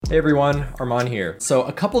Hey everyone, Arman here. So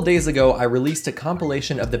a couple days ago, I released a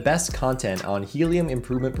compilation of the best content on Helium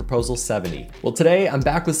Improvement Proposal 70. Well, today I'm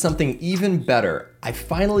back with something even better. I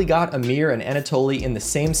finally got Amir and Anatoly in the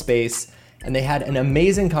same space, and they had an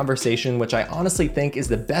amazing conversation, which I honestly think is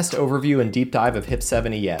the best overview and deep dive of HIP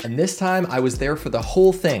 70 yet. And this time I was there for the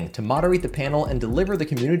whole thing to moderate the panel and deliver the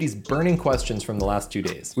community's burning questions from the last 2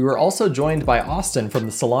 days. We were also joined by Austin from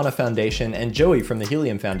the Solana Foundation and Joey from the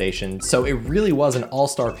Helium Foundation, so it really was an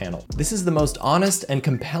all-star panel. This is the most honest and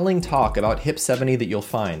compelling talk about HIP 70 that you'll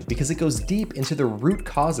find, because it goes deep into the root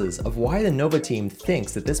causes of why the Nova team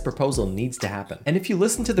thinks that this proposal needs to happen. And if you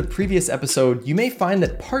listen to the previous episode, you may find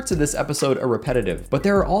that parts of this episode are repetitive, but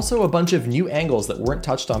there are also a bunch of new angles that weren't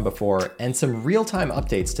touched on before and some real-time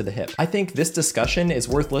updates to the HIP. I think this discussion is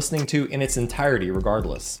worth listening to in its entirety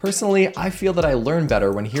regardless. Personally, I feel that I learn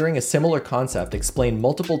better when hearing a similar concept explained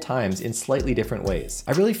multiple times in slightly different ways.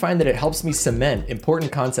 I really find that it helps me cement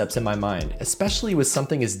important concepts in my mind, especially with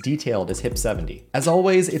something as detailed as HIP 70. As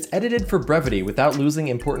always, it's edited for brevity without losing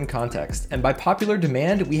important context, and by popular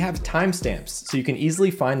demand, we have timestamps so you can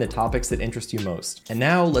easily find the topics that interest you most. And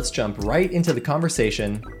now let's jump right into the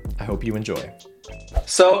conversation. I hope you enjoy.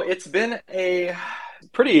 So it's been a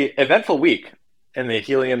pretty eventful week in the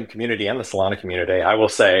Helium community and the Solana community. I will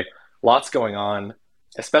say lots going on,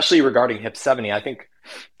 especially regarding HIP 70. I think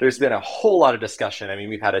there's been a whole lot of discussion. I mean,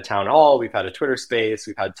 we've had a town hall, we've had a Twitter space,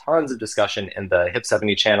 we've had tons of discussion in the HIP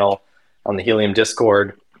 70 channel on the Helium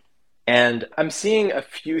Discord. And I'm seeing a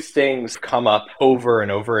few things come up over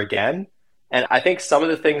and over again. And I think some of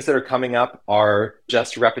the things that are coming up are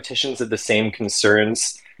just repetitions of the same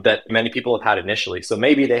concerns that many people have had initially. So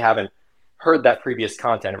maybe they haven't heard that previous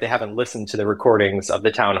content, or they haven't listened to the recordings of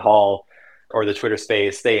the town hall or the Twitter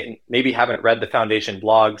space. They maybe haven't read the foundation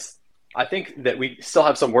blogs. I think that we still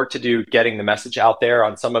have some work to do getting the message out there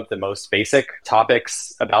on some of the most basic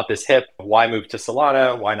topics about this HIP. Why move to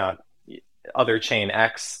Solana? Why not other chain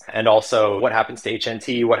X? And also what happens to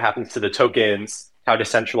HNT? What happens to the tokens? How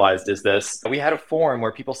decentralized is this? We had a forum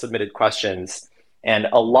where people submitted questions, and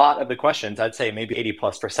a lot of the questions, I'd say maybe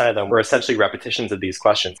 80+% of them, were essentially repetitions of these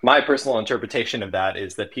questions. My personal interpretation of that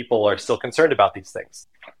is that people are still concerned about these things.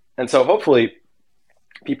 And so hopefully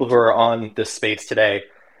people who are on this space today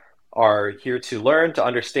are here to learn, to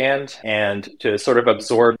understand, and to sort of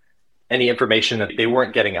absorb any information that they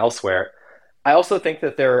weren't getting elsewhere. I also think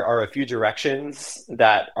that there are a few directions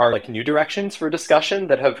that are like new directions for discussion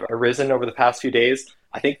that have arisen over the past few days.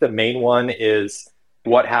 I think the main one is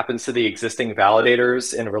what happens to the existing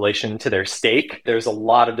validators in relation to their stake. There's a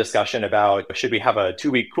lot of discussion about, should we have a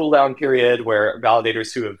 2-week cooldown period where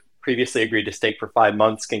validators who have previously agreed to stake for 5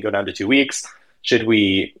 months can go down to 2 weeks? Should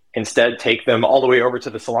we instead take them all the way over to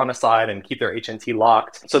the Solana side and keep their HNT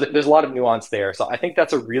locked? So there's a lot of nuance there. So I think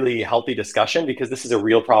that's a really healthy discussion because this is a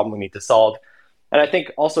real problem we need to solve. And I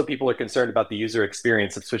think also people are concerned about the user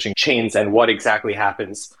experience of switching chains and what exactly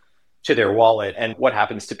happens to their wallet and what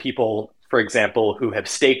happens to people, for example, who have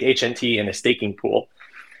staked HNT in a staking pool.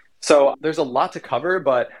 So there's a lot to cover,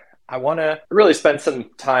 but I want to really spend some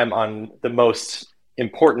time on the most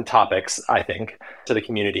important topics, I think, to the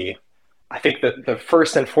community. I think that the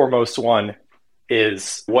first and foremost one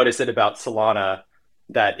is, what is it about Solana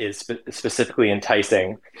that is specifically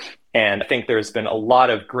enticing? And I think there's been a lot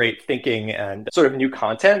of great thinking and sort of new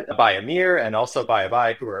content by Amir and also by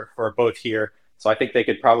Abai, who are both here. So I think they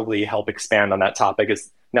could probably help expand on that topic, as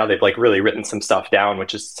now they've like really written some stuff down,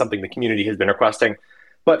 which is something the community has been requesting.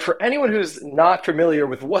 But for anyone who's not familiar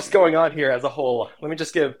with what's going on here as a whole, let me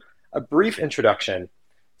just give a brief introduction.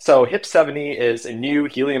 So HIP 70 is a new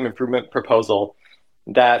Helium improvement proposal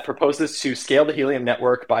that proposes to scale the Helium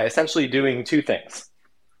network by essentially doing two things.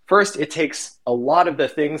 First, it takes a lot of the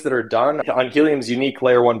things that are done on Helium's unique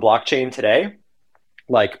layer 1 blockchain today,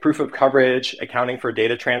 like proof of coverage, accounting for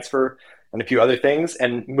data transfer, and a few other things,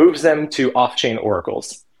 and moves them to off-chain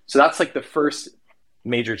oracles. So that's like the first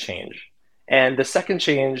major change. And the second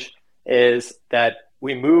change is that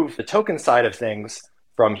we move the token side of things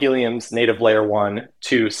from Helium's native layer 1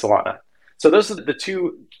 to Solana. So those are the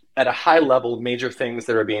two, at a high level, major things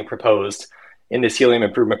that are being proposed in this Helium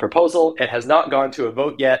improvement proposal. It has not gone to a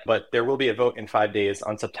vote yet, but there will be a vote in 5 days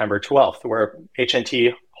on September 12th, where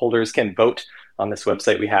HNT holders can vote on this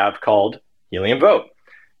website we have called Helium Vote.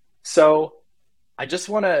 So I just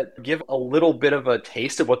want to give a little bit of a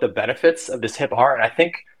taste of what the benefits of this HIP are. And I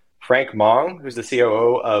think Frank Mong, who's the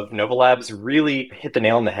COO of Nova Labs, really hit the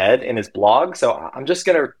nail on the head in his blog. So I'm just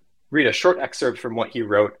going to read a short excerpt from what he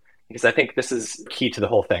wrote, because I think this is key to the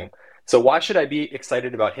whole thing. So why should I be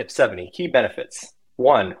excited about HIP 70? Key benefits.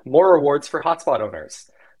 1, more rewards for hotspot owners.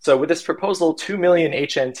 So with this proposal, 2 million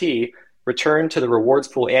HNT return to the rewards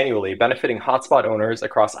pool annually, benefiting hotspot owners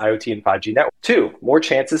across IoT and 5G networks. 2, more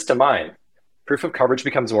chances to mine. Proof of coverage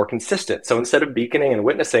becomes more consistent. So instead of beaconing and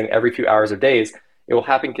witnessing every few hours or days, it will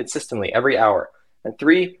happen consistently every hour. And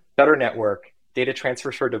 3, better network. Data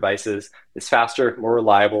transfer for devices is faster, more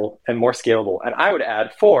reliable, and more scalable. And I would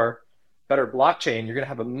add 4, better blockchain. You're going to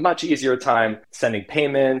have a much easier time sending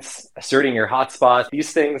payments, asserting your hotspots,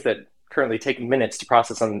 these things that currently take minutes to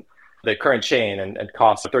process on the current chain and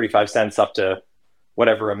cost 35 cents up to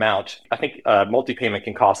whatever amount. I think multi-payment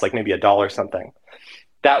can cost like maybe $1 something.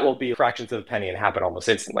 That will be fractions of a penny and happen almost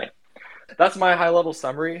instantly. That's my high-level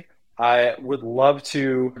summary. I would love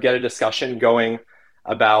to get a discussion going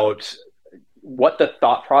about what the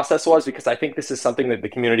thought process was, because I think this is something that the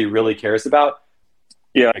community really cares about.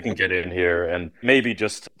 Yeah, I can get in here, and maybe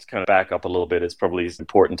just to kind of back up a little bit, it's probably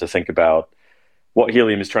important to think about what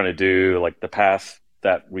Haleem is trying to do, like the path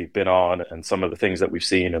that we've been on and some of the things that we've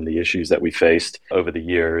seen and the issues that we faced over the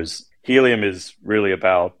years. Haleem is really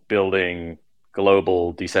about building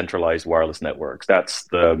global decentralized wireless networks. That's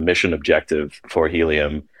the mission objective for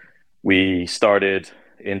Haleem. We started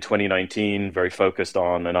in 2019 very focused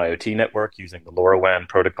on an IoT network using the LoRaWAN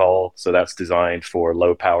protocol. So that's designed for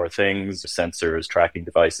low power things, sensors, tracking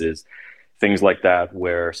devices, things like that,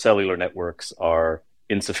 where cellular networks are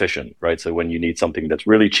insufficient, right? So when you need something that's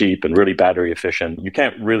really cheap and really battery efficient, you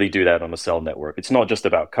can't really do that on a cell network. It's not just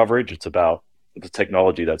about coverage, it's about the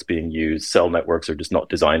technology that's being used. Cell networks are just not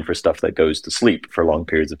designed for stuff that goes to sleep for long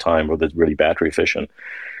periods of time or that's really battery efficient.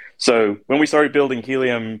 So when we started building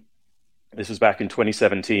Haleem, this was back in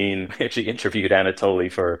 2017. We actually interviewed Anatoly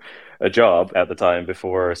for a job at the time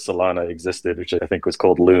before Solana existed, which I think was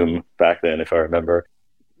called Loom back then, if I remember.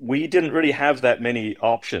 We didn't really have that many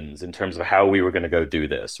options in terms of how we were going to go do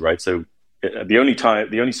this, right? So the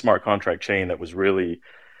only smart contract chain that was really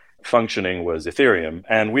functioning was Ethereum.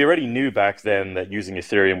 And we already knew back then that using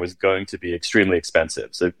Ethereum was going to be extremely expensive.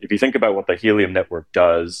 So if you think about what the Haleem network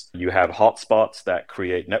does, you have hotspots that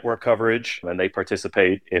create network coverage, and they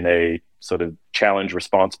participate in a sort of challenge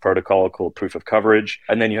response protocol called proof of coverage.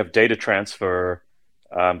 And then you have data transfer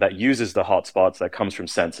that uses the hotspots that comes from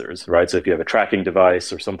sensors, right? So if you have a tracking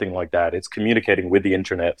device or something like that, it's communicating with the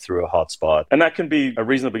internet through a hotspot. And that can be a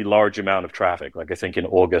reasonably large amount of traffic. Like I think in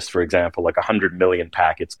August, for example, like 100 million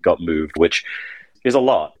packets got moved, which is a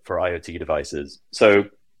lot for IoT devices. So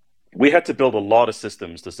we had to build a lot of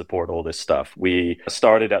systems to support all this stuff. We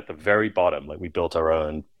started at the very bottom, like we built our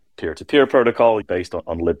own peer-to-peer protocol based on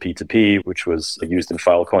libp2p, which was used in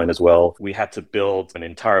Filecoin as well. We had to build an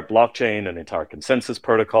entire blockchain, an entire consensus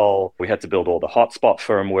protocol. We had to build all the hotspot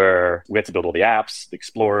firmware. We had to build all the apps, the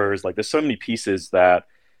explorers. Like there's so many pieces that,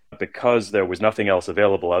 because there was nothing else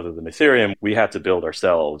available other than Ethereum, we had to build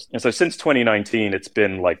ourselves. And so since 2019, it's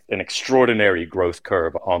been like an extraordinary growth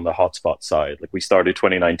curve on the hotspot side. Like we started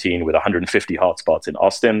 2019 with 150 hotspots in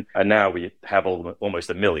Austin, and now we have almost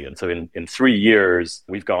a million. So in 3 years,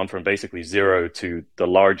 we've gone from basically zero to the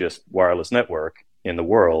largest wireless network in the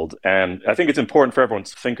world. And I think it's important for everyone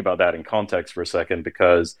to think about that in context for a second,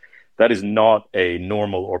 because that is not a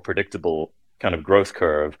normal or predictable kind of growth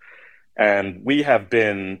curve. And we have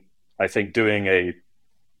been, I think, doing a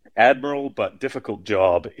admirable but difficult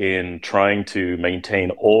job in trying to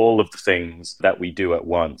maintain all of the things that we do at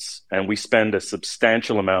once. And we spend a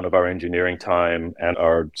substantial amount of our engineering time and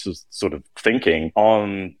our sort of thinking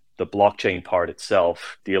on the blockchain part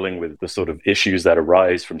itself, dealing with the sort of issues that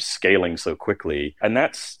arise from scaling so quickly. And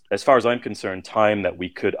that's, as far as I'm concerned, time that we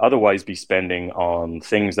could otherwise be spending on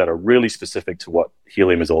things that are really specific to what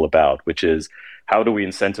Haleem is all about, which is how do we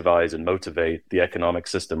incentivize and motivate the economic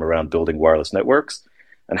system around building wireless networks?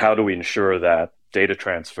 And how do we ensure that data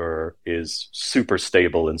transfer is super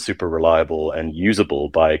stable and super reliable and usable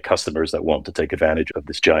by customers that want to take advantage of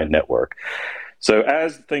this giant network? So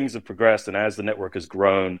as things have progressed and as the network has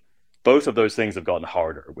grown, both of those things have gotten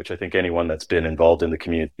harder, which I think anyone that's been involved in the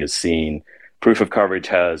community has seen. Proof of coverage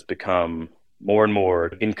has become more and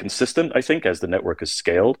more inconsistent, I think, as the network has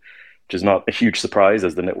scaled, which is not a huge surprise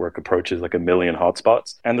as the network approaches like 1 million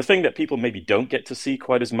hotspots. And the thing that people maybe don't get to see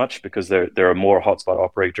quite as much, because there are more hotspot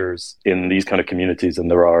operators in these kind of communities than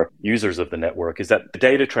there are users of the network, is that the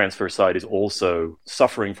data transfer side is also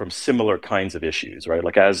suffering from similar kinds of issues, right?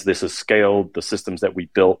 Like as this has scaled, the systems that we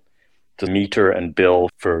built to meter and bill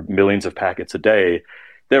for millions of packets a day,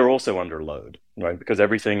 they're also under load, right? Because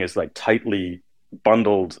everything is like tightly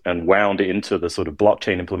bundled and wound into the sort of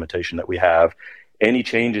blockchain implementation that we have. Any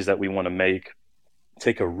changes that we want to make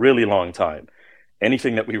take a really long time.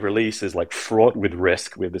 Anything that we release is like fraught with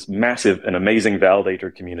risk. We have this massive and amazing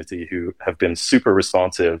validator community who have been super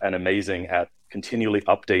responsive and amazing at continually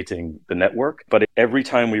updating the network. But every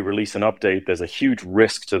time we release an update, there's a huge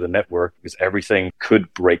risk to the network because everything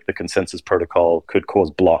could break the consensus protocol, could cause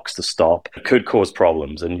blocks to stop, could cause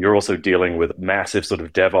problems. And you're also dealing with massive sort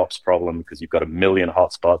of DevOps problem because you've got a million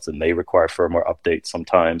hotspots and they require firmware updates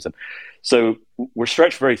sometimes. And so we're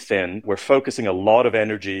stretched very thin. We're focusing a lot of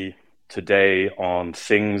energy today on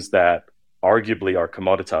things that arguably are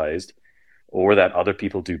commoditized or that other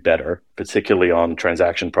people do better, particularly on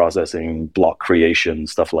transaction processing, block creation,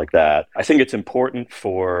 stuff like that. I think it's important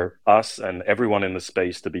for us and everyone in the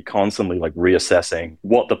space to be constantly like reassessing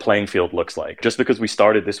what the playing field looks like. Just because we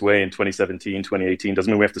started this way in 2017, 2018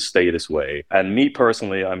 doesn't mean we have to stay this way. And me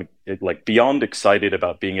personally, I'm like beyond excited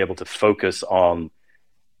about being able to focus on,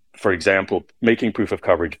 for example, making proof of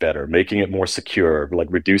coverage better, making it more secure, like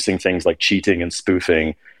reducing things like cheating and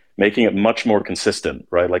spoofing, making it much more consistent,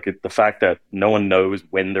 right? Like the fact that no one knows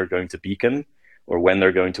when they're going to beacon or when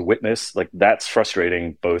they're going to witness, like that's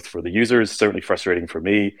frustrating both for the users, certainly frustrating for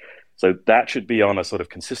me. So that should be on a sort of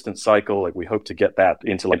consistent cycle. Like we hope to get that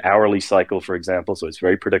into like an hourly cycle, for example, so it's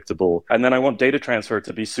very predictable. And then I want data transfer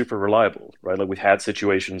to be super reliable, right? Like we've had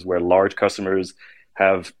situations where large customers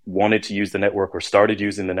have wanted to use the network or started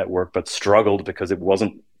using the network, but struggled because it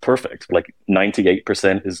wasn't perfect. Like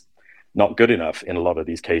 98% is not good enough in a lot of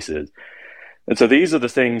these cases. And so these are the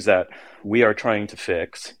things that we are trying to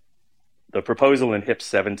fix. The proposal in HIP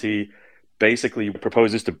 70 basically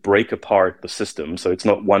proposes to break apart the system. So it's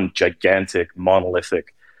not one gigantic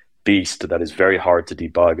monolithic beast that is very hard to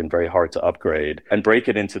debug and very hard to upgrade, and break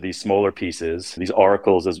it into these smaller pieces. These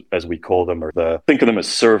oracles, as we call them, think of them as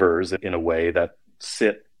servers in a way that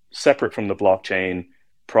sit separate from the blockchain,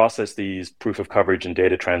 process these proof of coverage and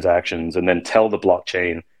data transactions, and then tell the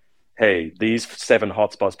blockchain, hey, these 7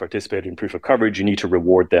 hotspots participated in proof of coverage, you need to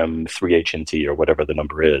reward them 3 HNT or whatever the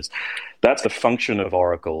number is. That's the function of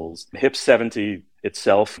oracles. HIP 70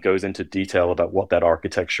 itself goes into detail about what that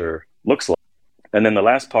architecture looks like. And then the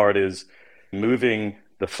last part is moving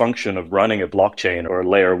the function of running a blockchain or a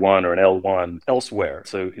layer 1 or an L1 elsewhere.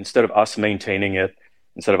 So instead of us maintaining it,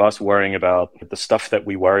 instead of us worrying about the stuff that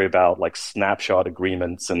we worry about, like snapshot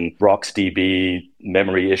agreements and RocksDB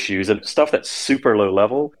memory issues and stuff that's super low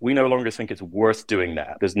level, we no longer think it's worth doing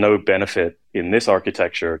that. There's no benefit in this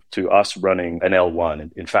architecture to us running an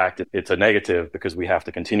L1. In fact, it's a negative because we have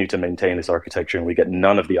to continue to maintain this architecture and we get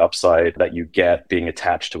none of the upside that you get being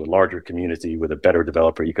attached to a larger community with a better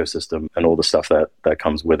developer ecosystem and all the stuff that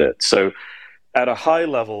comes with it. So at a high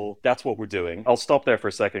level, that's what we're doing. I'll stop there for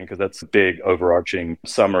a second because that's a big overarching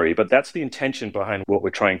summary, but that's the intention behind what we're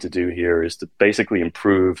trying to do here, is to basically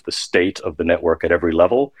improve the state of the network at every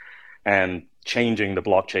level. And changing the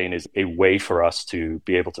blockchain is a way for us to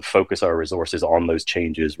be able to focus our resources on those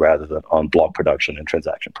changes rather than on block production and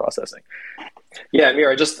transaction processing. Yeah, Amir,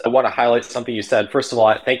 I just want to highlight something you said. First of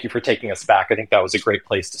all, thank you for taking us back. I think that was a great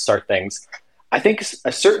place to start things. I think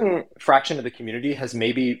a certain fraction of the community has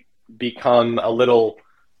maybe become a little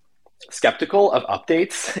skeptical of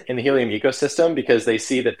updates in the Helium ecosystem because they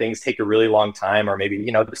see that things take a really long time, or maybe,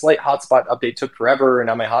 this light hotspot update took forever and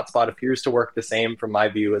now my hotspot appears to work the same from my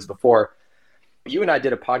view as before. You and I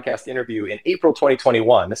did a podcast interview in April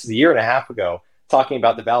 2021. This is a year and a half ago, talking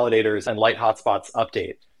about the validators and light hotspots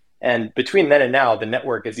update. And between then and now, the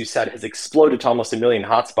network, as you said, has exploded to almost 1 million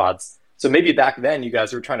hotspots. So maybe back then you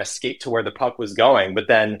guys were trying to skate to where the puck was going, but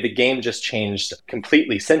then the game just changed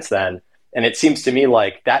completely since then. And it seems to me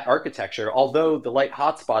like that architecture, although the light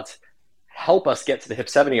hotspots help us get to the HIP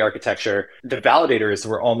 70 architecture, the validators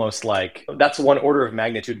were almost like, that's one order of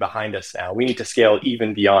magnitude behind us now. We need to scale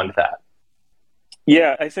even beyond that.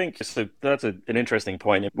 Yeah, I think so. That's an interesting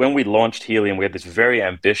point. When we launched Helium, we had this very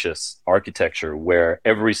ambitious architecture where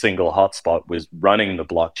every single hotspot was running the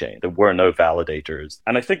blockchain. There were no validators.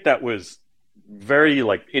 And I think that was very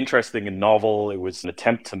interesting and novel. It was an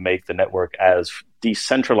attempt to make the network as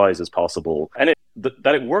decentralized as possible. And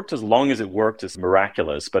that it worked as long as it worked is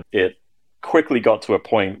miraculous, but it quickly got to a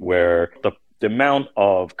point where the amount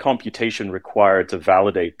of computation required to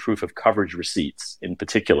validate proof of coverage receipts in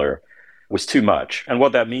particular was too much. And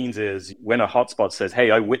what that means is when a hotspot says,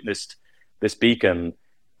 hey, I witnessed this beacon,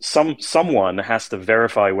 someone has to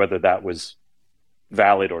verify whether that was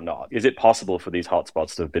valid or not. Is it possible for these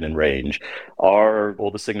hotspots to have been in range? Are all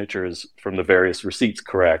the signatures from the various receipts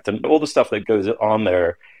correct? And all the stuff that goes on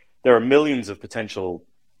there are millions of potential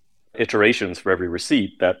iterations for every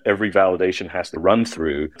receipt that every validation has to run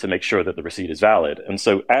through to make sure that the receipt is valid. And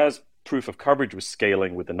so as proof of coverage was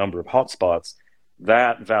scaling with the number of hotspots,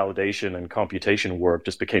 that validation and computation work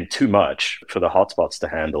just became too much for the hotspots to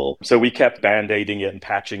handle. So we kept band-aiding it and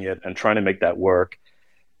patching it and trying to make that work.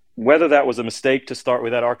 Whether that was a mistake to start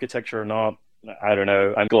with that architecture or not, I don't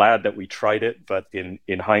know. I'm glad that we tried it, but in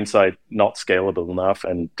hindsight, not scalable enough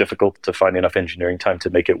and difficult to find enough engineering time to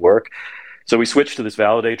make it work. So we switched to this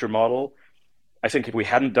validator model. I think if we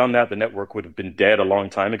hadn't done that, the network would have been dead a long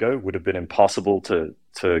time ago. It would have been impossible to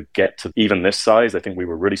get to even this size. I think we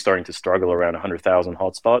were really starting to struggle around 100,000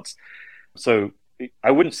 hotspots. So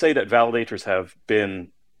I wouldn't say that validators have been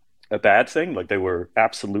a bad thing. Like, they were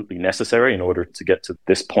absolutely necessary in order to get to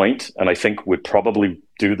this point, and I think would probably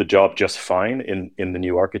do the job just fine in the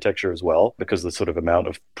new architecture as well, because the sort of amount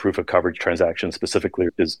of proof of coverage transactions specifically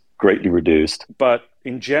is greatly reduced. But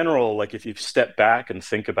in general, like, if you step back and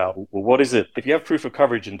think about, well, what is it, if you have proof of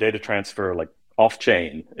coverage and data transfer like off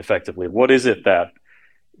chain effectively, what is it that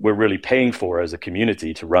we're really paying for as a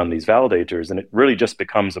community to run these validators? And it really just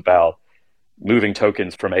becomes about moving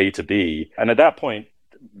tokens from A to B. And at that point,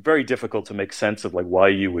 very difficult to make sense of like why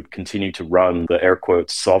you would continue to run the air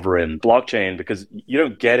quotes sovereign blockchain, because you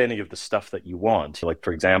don't get any of the stuff that you want. Like,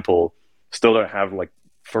 for example, still don't have like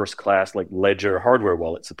first class like ledger hardware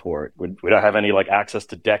wallet support. We don't have any like access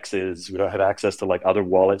to dexes. We don't have access to like other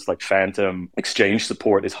wallets like Phantom. Exchange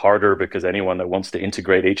support is harder because anyone that wants to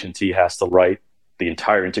integrate H&T has to write the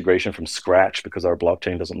entire integration from scratch because our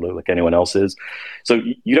blockchain doesn't look like anyone else's. So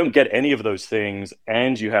you don't get any of those things,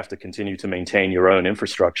 and you have to continue to maintain your own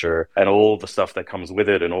infrastructure and all the stuff that comes with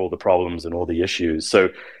it and all the problems and all the issues. So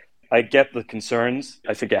I get the concerns.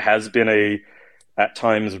 I think it has been at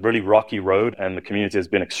times, really rocky road, and the community has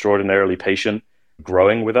been extraordinarily patient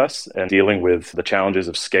growing with us and dealing with the challenges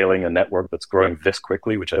of scaling a network that's growing this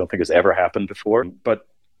quickly, which I don't think has ever happened before. But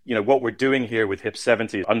what we're doing here with HIP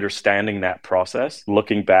 70 is understanding that process,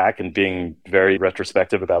 looking back and being very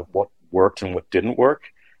retrospective about what worked and what didn't work,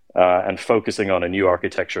 and focusing on a new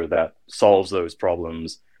architecture that solves those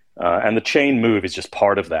problems. And the chain move is just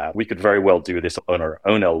part of that. We could very well do this on our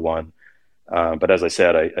own L1. But as I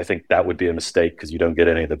said, I think that would be a mistake because you don't get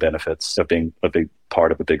any of the benefits of being a big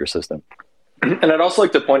part of a bigger system. And I'd also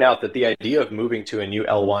like to point out that the idea of moving to a new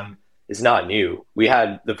L1 is not new. We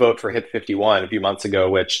had the vote for HIP 51 a few months ago,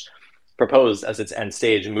 which proposed as its end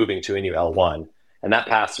stage moving to a new L1. And that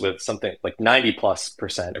passed with something like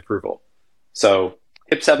 90+% approval. So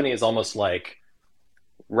HIP 70 is almost like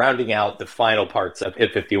rounding out the final parts of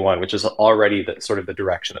HIP 51, which is already the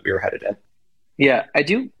direction that we were headed in. Yeah, I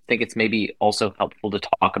do think it's maybe also helpful to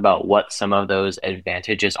talk about what some of those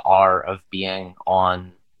advantages are of being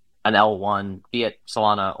on an L1, be it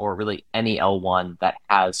Solana or really any L1 that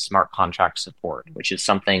has smart contract support, which is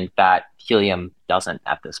something that Helium doesn't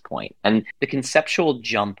at this point. And the conceptual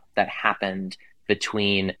jump that happened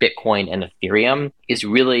between Bitcoin and Ethereum is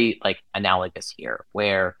really like analogous here,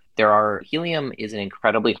 where Helium is an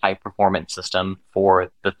incredibly high performance system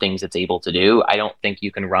for the things it's able to do. I don't think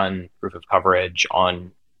you can run proof of coverage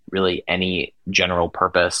on really any general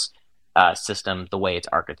purpose system the way it's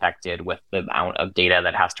architected, with the amount of data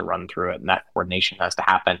that has to run through it and that coordination has to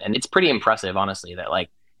happen. And it's pretty impressive, honestly, that like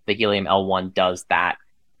the Helium L1 does that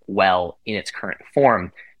well in its current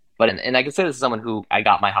form. But and I can say this as someone who I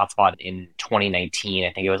got my hotspot in 2019.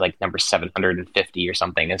 I think it was like number 750 or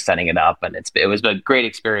something, and setting it up, and it was a great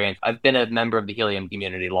experience. I've been a member of the Helium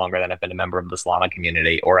community longer than I've been a member of the Solana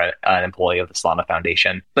community or an employee of the Solana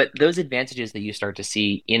Foundation. But those advantages that you start to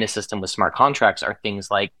see in a system with smart contracts are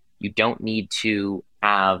things like you don't need to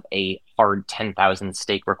have a hard 10,000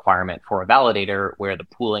 stake requirement for a validator where the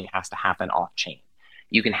pooling has to happen off chain.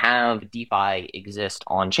 You can have DeFi exist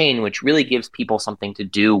on chain, which really gives people something to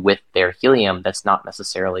do with their Helium that's not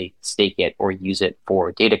necessarily stake it or use it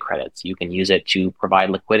for data credits. You can use it to provide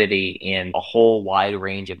liquidity in a whole wide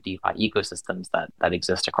range of DeFi ecosystems that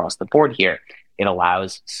exist across the board here. It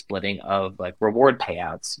allows splitting of like reward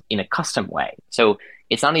payouts in a custom way. So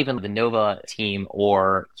it's not even the Nova team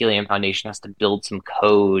or Helium Foundation has to build some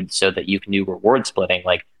code so that you can do reward splitting.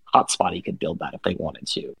 Like Hotspotty could build that if they wanted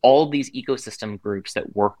to. All of these ecosystem groups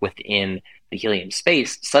that work within the Helium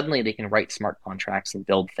space, suddenly they can write smart contracts and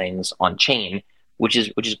build things on chain, which is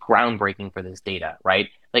groundbreaking for this data, right?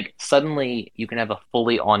 Like suddenly you can have a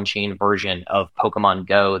fully on-chain version of Pokemon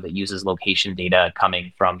Go that uses location data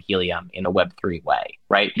coming from Helium in a Web3 way,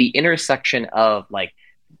 right? The intersection of like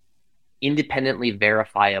independently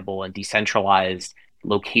verifiable and decentralized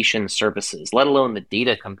location services, let alone the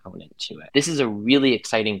data component to it. This is a really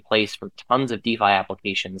exciting place for tons of DeFi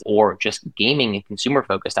applications or just gaming and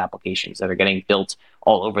consumer-focused applications that are getting built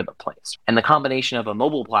all over the place. And the combination of a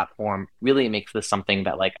mobile platform really makes this something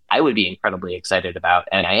that like I would be incredibly excited about,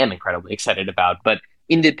 and I am incredibly excited about, but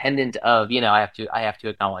independent of, I have to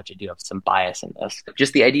acknowledge I do have some bias in this.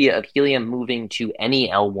 Just the idea of Helium moving to any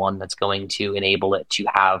L1 that's going to enable it to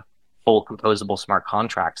have full composable smart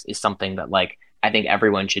contracts is something that like I think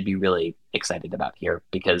everyone should be really excited about here,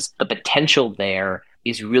 because the potential there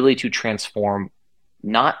is really to transform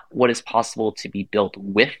not what is possible to be built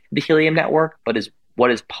with the Helium network, but is what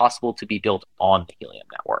is possible to be built on the Helium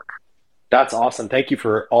network. That's awesome. Thank you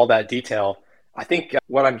for all that detail. I think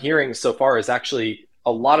what I'm hearing so far is actually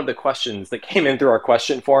a lot of the questions that came in through our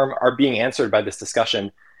question form are being answered by this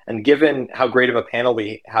discussion. And given how great of a panel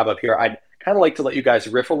we have up here, I'd kind of like to let you guys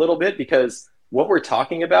riff a little bit, because what we're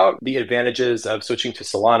talking about, the advantages of switching to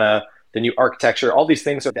Solana, the new architecture, all these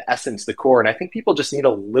things are the essence, the core. And I think people just need a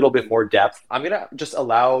little bit more depth. I'm going to just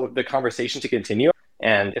allow the conversation to continue.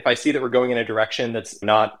 And if I see that we're going in a direction that's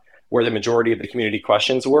not where the majority of the community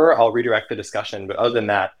questions were, I'll redirect the discussion. But other than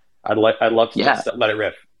that, I'd love to just let it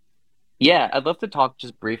riff. Yeah, I'd love to talk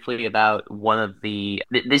just briefly about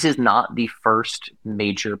this is not the first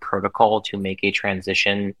major protocol to make a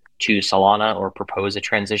transition to Solana or propose a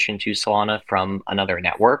transition to Solana from another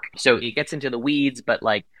network. So it gets into the weeds, but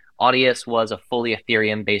like Audius was a fully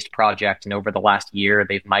Ethereum-based project, and over the last year,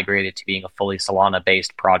 they've migrated to being a fully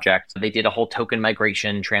Solana-based project. They did a whole token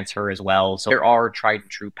migration transfer as well. So there are tried and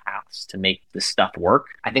true paths to make this stuff work.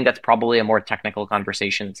 I think that's probably a more technical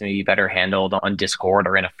conversation that's maybe better handled on Discord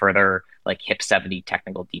or in a further like HIP 70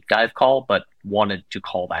 technical deep dive call, but wanted to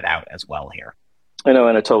call that out as well here. I know,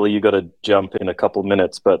 Anatoly, you got to jump in a couple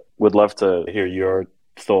minutes, but would love to hear your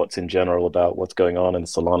thoughts in general about what's going on in the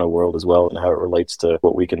Solana world as well and how it relates to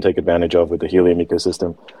what we can take advantage of with the Helium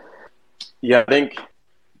ecosystem. Yeah, I think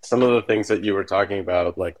some of the things that you were talking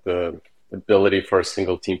about, like the ability for a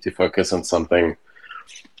single team to focus on something,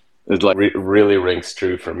 is like really rings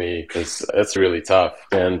true for me, because it's really tough.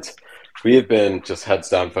 And we have been just heads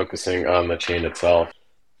down focusing on the chain itself.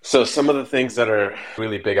 So some of the things that are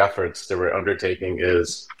really big efforts that we're undertaking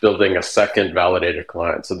is building a second validator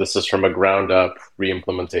client. So this is from a ground up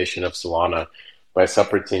re-implementation of Solana by a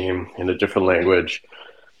separate team in a different language.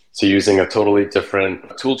 So using a totally different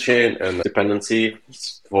toolchain and dependency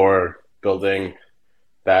for building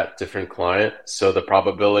that different client. So the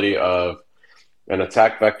probability of an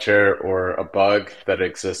attack vector or a bug that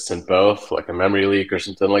exists in both, like a memory leak or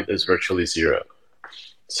something like this, is virtually zero.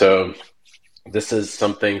 So this is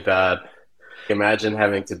something that, imagine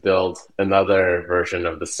having to build another version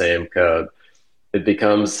of the same code. It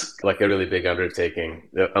becomes like a really big undertaking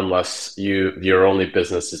unless your only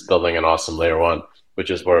business is building an awesome layer one,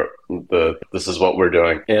 which is this is what we're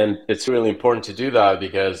doing. And it's really important to do that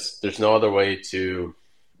because there's no other way to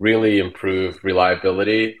really improve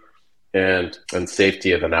reliability and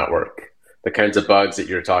safety of the network. The kinds of bugs that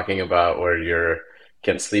you're talking about where you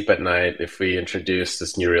can't sleep at night, if we introduce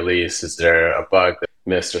this new release, is there a bug that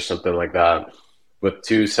missed or something like that? With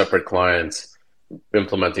two separate clients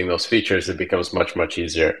implementing those features, it becomes much, much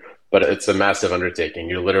easier. But it's a massive undertaking.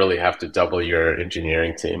 You literally have to double your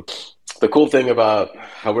engineering team. The cool thing about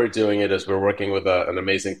how we're doing it is we're working with an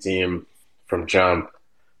amazing team from Jump,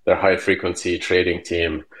 their high frequency trading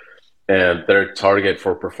team. And their target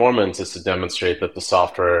for performance is to demonstrate that the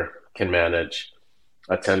software can manage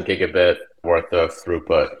a 10 gigabit worth of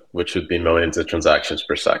throughput, which would be millions of transactions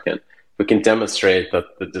per second. We can demonstrate that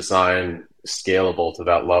the design is scalable to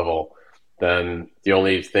that level, then the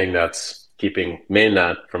only thing that's keeping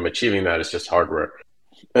mainnet from achieving that is just hardware.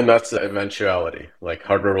 And that's the eventuality. Like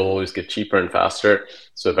hardware will always get cheaper and faster.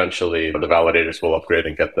 So eventually the validators will upgrade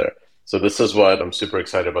and get there. So this is what I'm super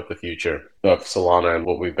excited about the future of Solana and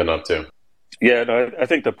what we've been up to. Yeah, no, I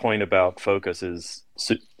think the point about focus is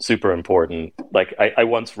super important. Like I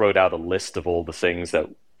once wrote out a list of all the things that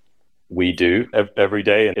we do every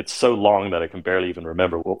day, and it's so long that I can barely even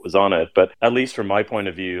remember what was on it. But at least from my point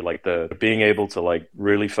of view, like the being able to like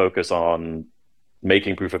really focus on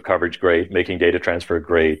making proof of coverage great, making data transfer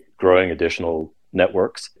great, growing additional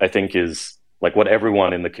networks, I think is like what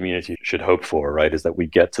everyone in the community should hope for, right? Is that we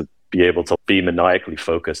get to be able to be maniacally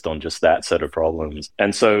focused on just that set of problems.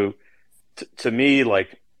 And so to me,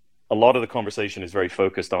 like a lot of the conversation is very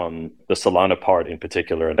focused on the Solana part in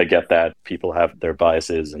particular. And I get that people have their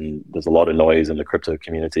biases and there's a lot of noise in the crypto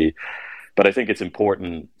community. But I think it's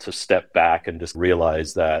important to step back and just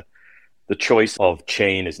realize that the choice of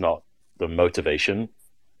chain is not the motivation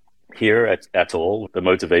here at all. The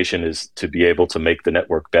motivation is to be able to make the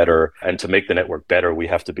network better. And to make the network better, we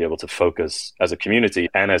have to be able to focus as a community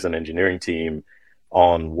and as an engineering team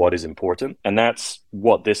on what is important. And that's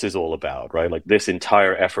what this is all about, right? Like this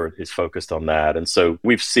entire effort is focused on that. And so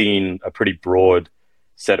we've seen a pretty broad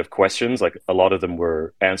set of questions. Like a lot of them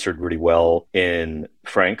were answered really well in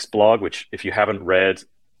Frank's blog, which if you haven't read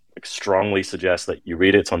strongly suggest that you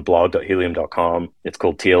read it. It's on blog.helium.com. It's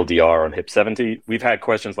called TLDR on HIP-70. We've had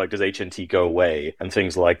questions like, does HNT go away? And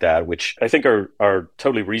things like that, which I think are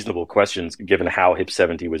totally reasonable questions given how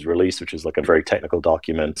HIP-70 was released, which is like a very technical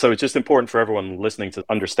document. So it's just important for everyone listening to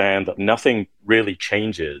understand that nothing really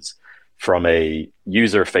changes from a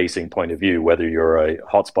user-facing point of view, whether you're a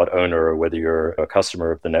hotspot owner or whether you're a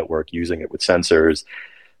customer of the network using it with sensors.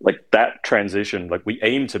 Like that transition, like we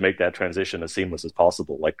aim to make that transition as seamless as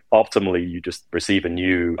possible. Like optimally, you just receive a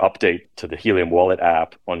new update to the Helium wallet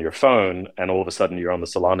app on your phone, and all of a sudden you're on the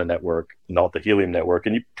Solana network, not the Helium network.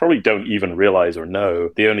 And you probably don't even realize or know.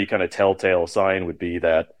 The only kind of telltale sign would be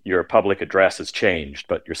that your public address has changed,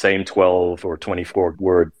 but your same 12 or 24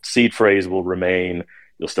 word seed phrase will remain.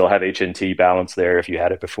 You'll still have HNT balance there if you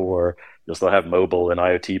had it before. You'll still have mobile and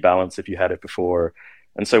IoT balance if you had it before.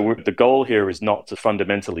 And so the goal here is not to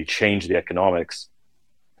fundamentally change the economics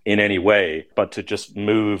in any way, but to just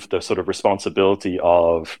move the sort of responsibility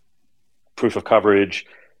of proof of coverage,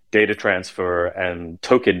 data transfer, and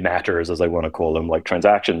token matters, as I want to call them, like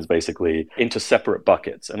transactions basically, into separate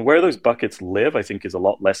buckets. And where those buckets live, I think, is a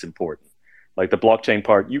lot less important. Like the blockchain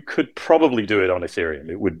part, you could probably do it on Ethereum.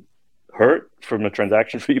 It would hurt from a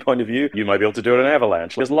transaction fee point of view. You might be able to do it on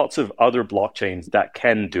Avalanche. There's lots of other blockchains that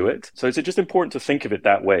can do it. So it's just important to think of it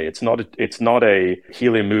that way. It's not a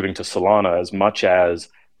Helium moving to Solana as much as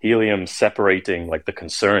Helium separating like the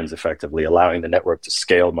concerns effectively, allowing the network to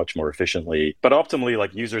scale much more efficiently. But optimally,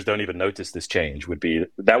 like users don't even notice this change would be,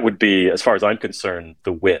 as far as I'm concerned,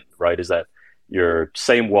 the win, right? Is that your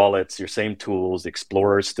same wallets, your same tools, the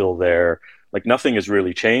Explorer is still there. Like nothing has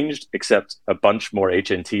really changed except a bunch more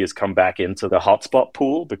HNT has come back into the hotspot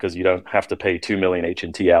pool because you don't have to pay 2 million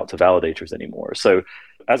HNT out to validators anymore. So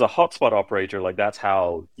as a hotspot operator, like that's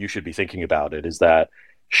how you should be thinking about it, is that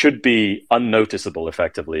should be unnoticeable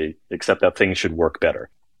effectively, except that things should work better.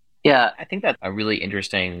 Yeah, I think that's a really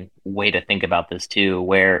interesting way to think about this too,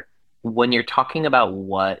 where when you're talking about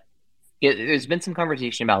there's been some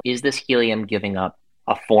conversation about, is this Helium giving up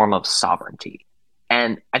a form of sovereignty?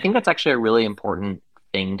 And I think that's actually a really important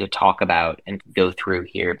thing to talk about and go through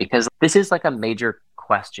here, because this is like a major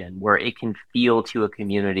question where it can feel to a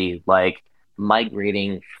community like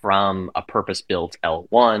migrating from a purpose-built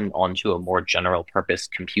L1 onto a more general purpose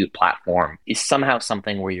compute platform is somehow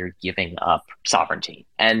something where you're giving up sovereignty.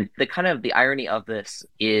 And the irony of this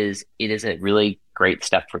is it is a really great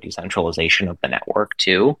step for decentralization of the network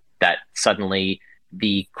too, that suddenly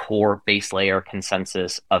the core base layer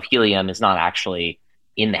consensus of Helium is not actually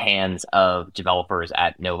in the hands of developers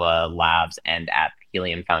at Nova Labs and at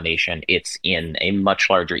Helium Foundation. It's in a much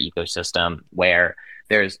larger ecosystem where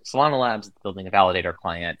there's Solana Labs building a validator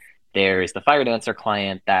client. There's the FireDancer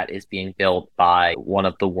client that is being built by one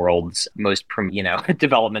of the world's most,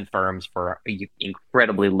 development firms for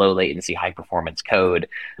incredibly low latency, high performance code.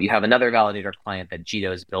 You have another validator client that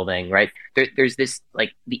Jito is building, right? There's this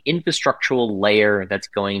like the infrastructural layer that's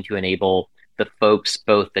going to enable the folks,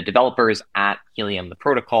 both the developers at Helium, the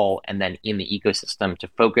protocol, and then in the ecosystem to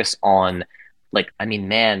focus on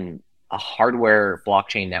a hardware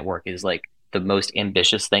blockchain network is like the most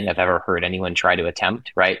ambitious thing I've ever heard anyone try to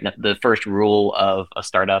attempt, right? The first rule of a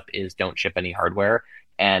startup is don't ship any hardware.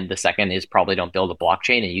 And the second is probably don't build a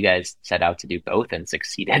blockchain. And you guys set out to do both and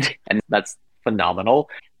succeeded. And that's phenomenal.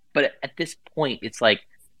 But at this point, it's like,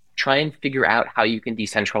 try and figure out how you can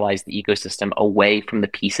decentralize the ecosystem away from the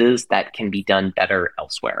pieces that can be done better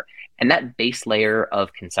elsewhere. And that base layer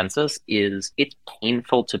of consensus it's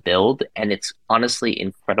painful to build. And it's honestly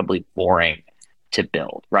incredibly boring to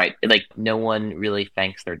build, right? Like no one really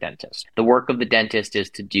thanks their dentist. The work of the dentist is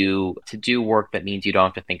to do work that means you don't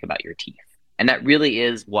have to think about your teeth. And that really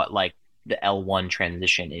is what like the L1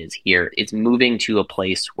 transition is here. It's moving to a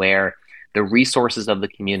place where the resources of the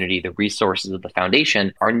community, the resources of the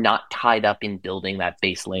foundation are not tied up in building that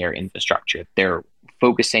base layer infrastructure. They're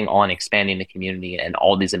focusing on expanding the community and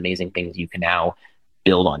all these amazing things you can now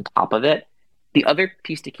build on top of it. The other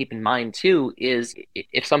piece to keep in mind too is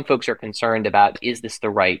if some folks are concerned about, is this the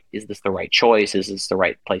right choice? Is this the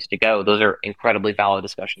right place to go? Those are incredibly valid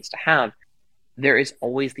discussions to have. There is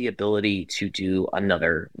always the ability to do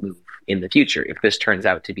another move in the future if this turns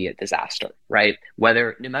out to be a disaster, right?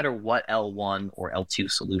 No matter what L1 or L2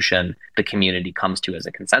 solution the community comes to as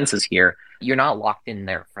a consensus here, you're not locked in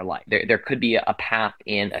there for life. There could be a path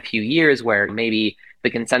in a few years where maybe the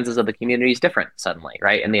consensus of the community is different suddenly,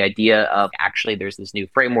 right? And the idea of actually there's this new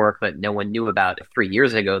framework that no one knew about 3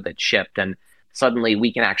 years ago that shipped, and suddenly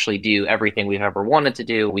we can actually do everything we've ever wanted to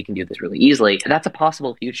do. We can do this really easily. And that's a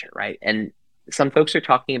possible future, right? And Some folks are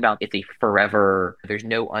talking about it's a forever, there's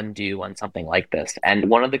no undo on something like this. And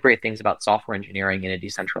one of the great things about software engineering in a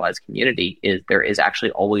decentralized community is there is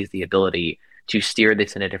actually always the ability to steer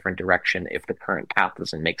this in a different direction if the current path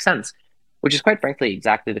doesn't make sense, which is quite frankly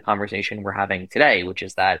exactly the conversation we're having today, which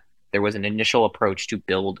is that there was an initial approach to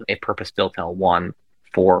build a purpose-built L1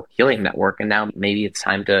 for Helium Network, and now maybe it's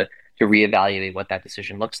time to reevaluate what that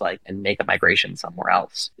decision looks like and make a migration somewhere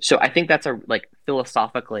else. So I think that's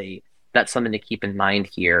philosophically, that's something to keep in mind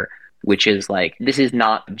here, which is like, this is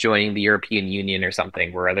not joining the European Union or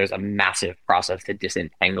something where there's a massive process to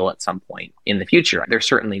disentangle at some point in the future. There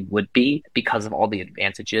certainly would be, because of all the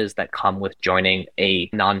advantages that come with joining a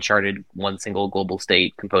non-charted, one single global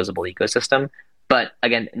state composable ecosystem. But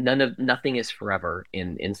again, nothing is forever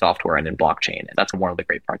in software and in blockchain. And that's one of the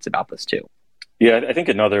great parts about this too. Yeah, I think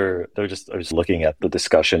I was looking at the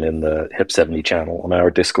discussion in the HIP 70 channel on our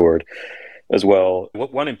Discord as well.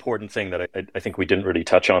 One important thing that I think we didn't really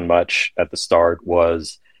touch on much at the start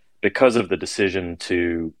was, because of the decision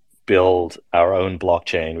to build our own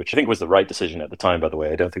blockchain, which I think was the right decision at the time, by the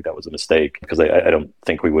way. I don't think that was a mistake, because I don't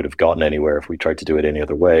think we would have gotten anywhere if we tried to do it any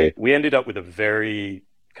other way. We ended up with a very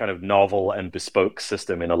kind of novel and bespoke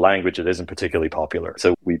system in a language that isn't particularly popular.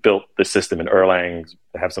 So we built this system in Erlang,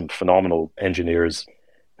 have some phenomenal engineers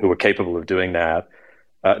who were capable of doing that.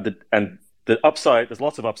 And the upside, there's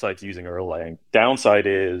lots of upsides to using Erlang. Downside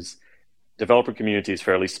is developer community is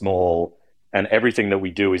fairly small, and everything that we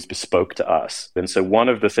do is bespoke to us. And so one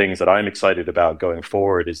of the things that I'm excited about going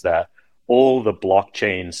forward is that all the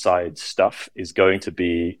blockchain side stuff is going to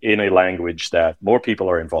be in a language that more people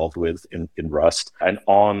are involved with in Rust, and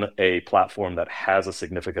on a platform that has a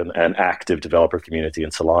significant and active developer community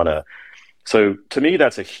in Solana. So to me,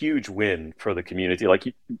 that's a huge win for the community.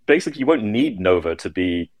 Like, basically, you won't need Nova to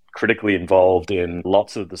be critically involved in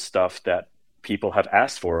lots of the stuff that people have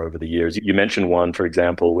asked for over the years. You mentioned one, for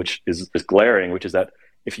example, which is glaring, which is that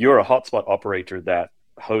if you're a hotspot operator that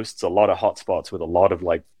hosts a lot of hotspots with a lot of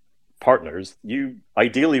partners, you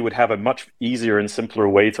ideally would have a much easier and simpler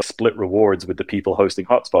way to split rewards with the people hosting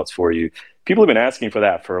hotspots for you. People have been asking for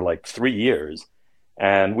that for 3 years,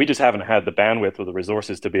 and we just haven't had the bandwidth or the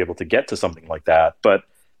resources to be able to get to something like that. But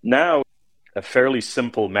now, a fairly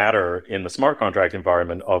simple matter in the smart contract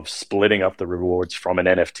environment of splitting up the rewards from an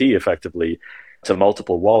NFT effectively to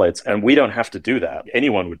multiple wallets, and we don't have to do that.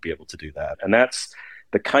 Anyone would be able to do that. And that's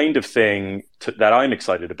the kind of thing that I'm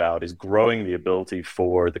excited about, is growing the ability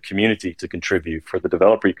for the community to contribute, for the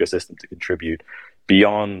developer ecosystem to contribute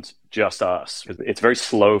beyond just us. It's very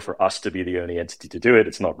slow for us to be the only entity to do it.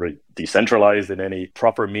 It's not really decentralized in any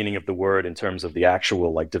proper meaning of the word in terms of the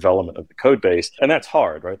actual development of the code base. And that's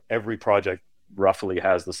hard, right? Every project roughly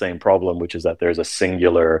has the same problem, which is that there's a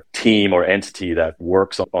singular team or entity that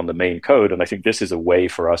works on the main code. And I think this is a way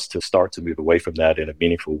for us to start to move away from that in a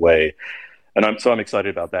meaningful way. And I'm excited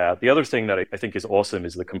about that. The other thing that I think is awesome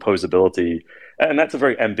is the composability. And that's a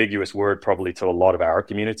very ambiguous word probably to a lot of our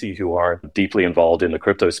community who aren't deeply involved in the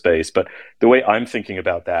crypto space. But the way I'm thinking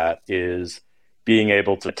about that is being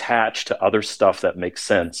able to attach to other stuff that makes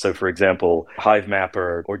sense. So for example,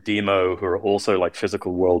 Hivemapper or Demo, who are also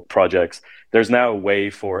physical world projects, there's now a way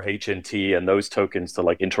for HNT and those tokens to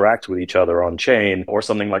interact with each other on chain, or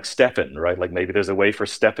something like Steppen, right? Maybe there's a way for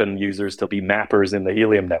Steppen users to be mappers in the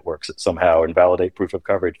Helium networks somehow and validate proof of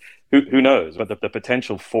coverage. Who knows? But the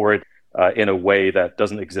potential for it in a way that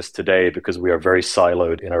doesn't exist today, because we are very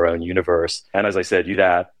siloed in our own universe. And as I said, you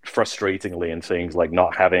that frustratingly in things like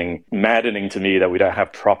not having, maddening to me that we don't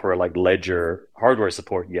have proper ledger hardware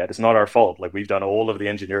support yet. It's not our fault. We've done all of the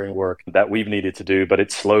engineering work that we've needed to do, but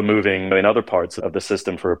it's slow moving in other parts of the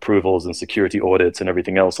system for approvals and security audits and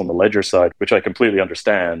everything else on the ledger side, which I completely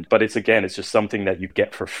understand. But it's just something that you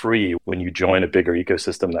get for free when you join a bigger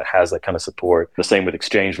ecosystem that has that kind of support. The same with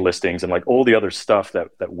exchange listings and all the other stuff that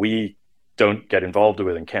we don't get involved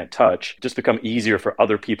with and can't touch, just become easier for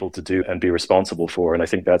other people to do and be responsible for. And I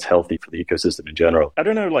think that's healthy for the ecosystem in general. I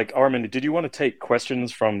don't know, Armin, did you want to take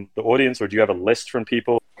questions from the audience, or do you have a list from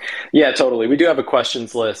people? Yeah, totally. We do have a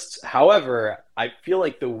questions list. However, I feel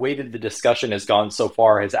like the way that the discussion has gone so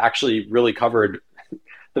far has actually really covered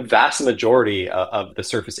the vast majority of the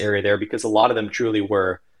surface area there, because a lot of them truly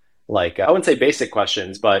were I wouldn't say basic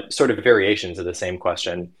questions, but sort of variations of the same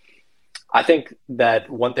question. I think that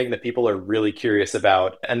one thing that people are really curious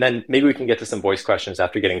about, and then maybe we can get to some voice questions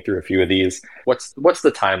after getting through a few of these. What's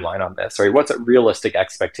the timeline on this? Right? What's a realistic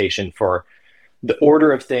expectation for the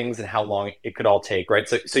order of things and how long it could all take, right?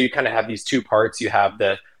 So you kind of have these two parts. You have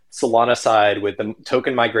the Solana side with the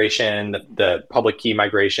token migration, the public key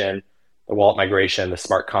migration, the wallet migration, the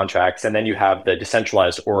smart contracts, and then you have the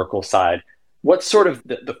decentralized Oracle side what's sort of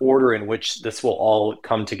the order in which this will all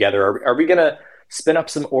come together? Are we going to spin up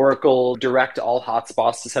some Oracle, direct all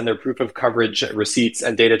hotspots to send their proof of coverage receipts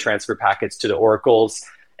and data transfer packets to the Oracles,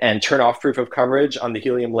 and turn off proof of coverage on the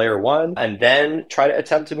Helium layer 1, and then try to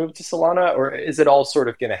attempt to move to Solana? Or is it all sort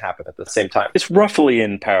of going to happen at the same time? It's roughly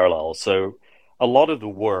in parallel. So a lot of the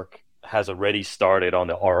work has already started on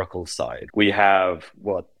the Oracle side. We have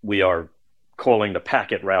what we are calling the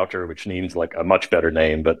packet router, which needs like a much better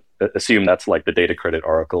name, but assume that's like the data credit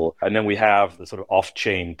Oracle. And then we have the sort of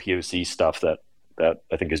off-chain POC stuff that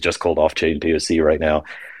I think is just called off-chain POC right now.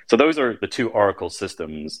 So those are the two Oracle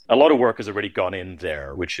systems. A lot of work has already gone in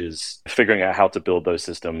there, which is figuring out how to build those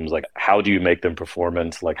systems. Like, how do you make them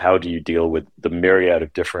performant? Like, how do you deal with the myriad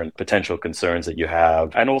of different potential concerns that you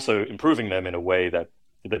have? And also improving them in a way that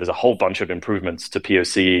there's a whole bunch of improvements to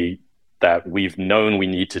POC that we've known we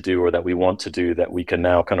need to do or that we want to do that we can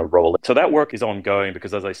now kind of roll it. So that work is ongoing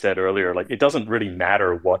because, as I said earlier, like, it doesn't really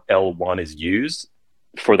matter what L1 is used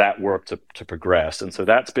for that work to progress. And so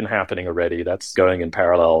that's been happening already. That's going in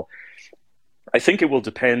parallel. I think it will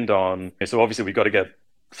depend on, so obviously we've got to get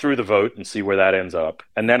through the vote and see where that ends up.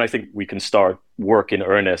 And then I think we can start work in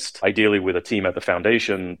earnest, ideally with a team at the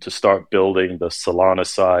foundation, to start building the Solana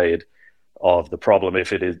side of the problem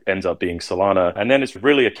if it ends up being Solana. And then it's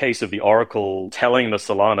really a case of the Oracle telling the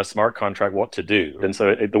Solana smart contract what to do. And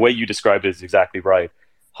so the way you described it is exactly right.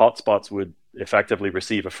 Hotspots would effectively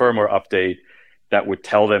receive a firmware update that would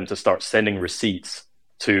tell them to start sending receipts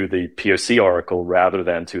to the POC Oracle rather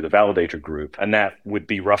than to the validator group. And that would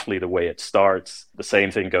be roughly the way it starts. The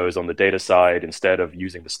same thing goes on the data side. Instead of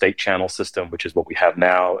using the state channel system, which is what we have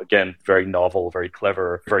now, again, very novel, very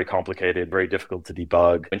clever, very complicated, very difficult to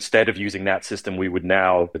debug. Instead of using that system, we would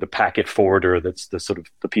now, the packet forwarder, that's the sort of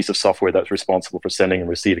the piece of software that's responsible for sending and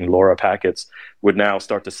receiving LoRa packets, would now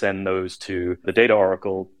start to send those to the data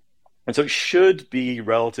Oracle. And so it should be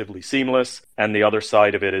relatively seamless. And the other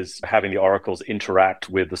side of it is having the oracles interact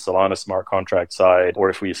with the Solana smart contract side. Or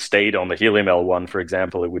if we stayed on the Helium L1, for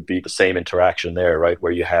example, it would be the same interaction there, right?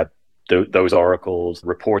 Where you had those oracles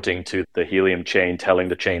reporting to the Helium chain, telling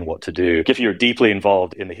the chain what to do. If you're deeply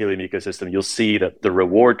involved in the Helium ecosystem, you'll see that the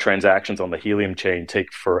reward transactions on the Helium chain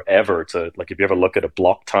take forever to, like, if you ever look at a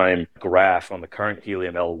block time graph on the current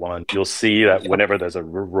Helium L1, you'll see that whenever there's a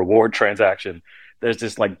reward transaction, there's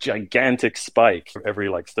this like gigantic spike every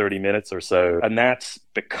like 30 minutes or so. And that's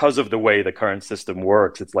because of the way the current system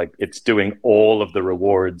works. It's like it's doing all of the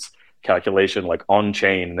rewards calculation like on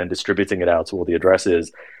chain and then distributing it out to all the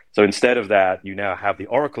addresses. So instead of that, you now have the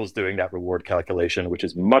oracles doing that reward calculation, which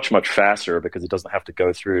is much, much faster because it doesn't have to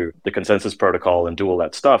go through the consensus protocol and do all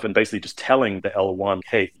that stuff. And basically just telling the L1,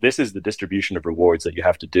 hey, this is the distribution of rewards that you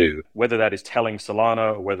have to do. Whether that is telling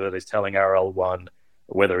Solana or whether that is telling our L1,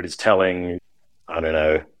 or whether it is telling, I don't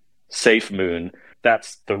know, SafeMoon,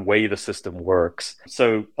 that's the way the system works.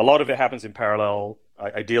 So a lot of it happens in parallel.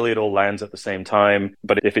 Ideally, it all lands at the same time.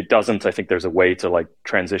 But if it doesn't, I think there's a way to like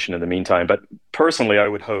transition in the meantime. But personally, I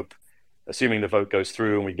would hope, assuming the vote goes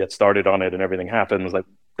through and we get started on it and everything happens, like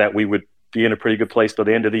that we would be in a pretty good place by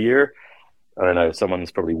the end of the year. I don't know,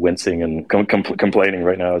 someone's probably wincing and complaining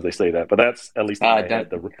right now as they say that. But that's at least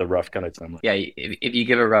the rough kind of timeline. Yeah, if you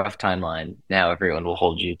give a rough timeline, now everyone will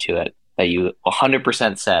hold you to it. That you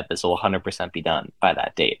 100% said this will 100% be done by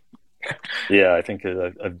that date. Yeah, I think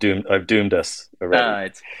I've doomed us already.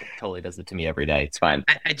 It totally does it to me every day. It's fine.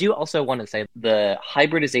 I do also want to say the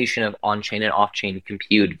hybridization of on-chain and off-chain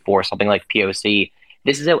compute for something like POC,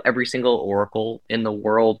 this is how every single oracle in the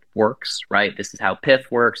world works, right? This is how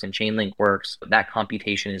Pyth works and Chainlink works. That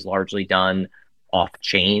computation is largely done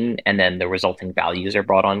off-chain, and then the resulting values are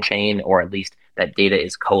brought on-chain, or at least that data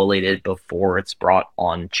is collated before it's brought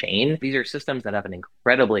on-chain. These are systems that have an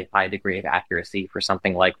incredibly high degree of accuracy for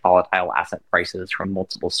something like volatile asset prices from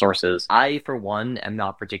multiple sources. I, for one, am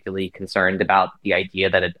not particularly concerned about the idea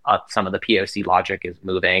that some of the POC logic is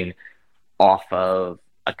moving off of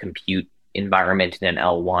a compute environment in an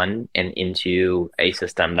L1 and into a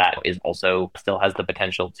system that is also still has the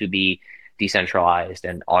potential to be decentralized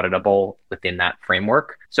and auditable within that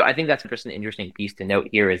framework. So I think that's just an interesting piece to note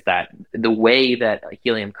here, is that the way that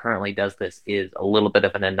Helium currently does this is a little bit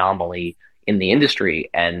of an anomaly in the industry.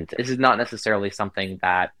 And this is not necessarily something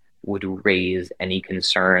that would raise any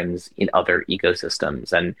concerns in other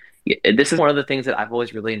ecosystems. And this is one of the things that I've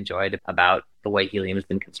always really enjoyed about the way Helium has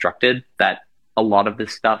been constructed, that a lot of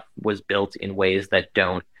this stuff was built in ways that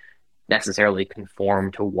don't necessarily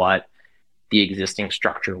conform to what the existing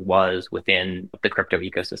structure was within the crypto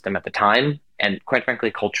ecosystem at the time. And quite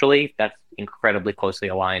frankly, culturally, that's incredibly closely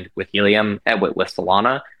aligned with Helium and with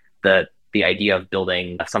Solana. The the idea of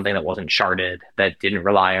building something that wasn't sharded, that didn't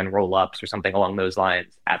rely on roll-ups or something along those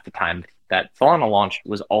lines at the time that Solana launched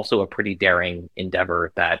was also a pretty daring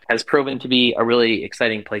endeavor that has proven to be a really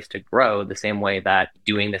exciting place to grow, the same way that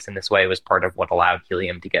doing this in this way was part of what allowed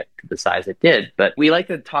Helium to get to the size it did. But we like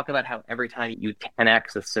to talk about how every time you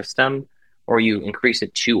 10x a system or you increase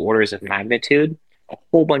it 2 orders of magnitude, a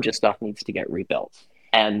whole bunch of stuff needs to get rebuilt.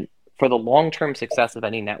 And for the long-term success of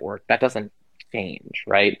any network, that doesn't change,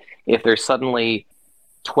 right? If there's suddenly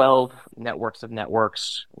 12 networks of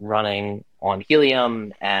networks running on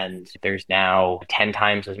Helium, and there's now 10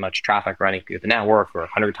 times as much traffic running through the network or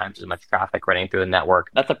 100 times as much traffic running through the network,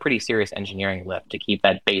 that's a pretty serious engineering lift to keep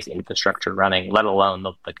that base infrastructure running, let alone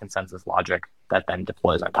the consensus logic that then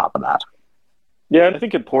deploys on top of that. Yeah, and I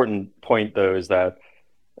think important point, though, is that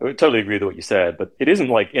I would totally agree with what you said, but it isn't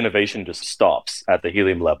like innovation just stops at the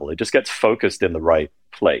Helium level. It just gets focused in the right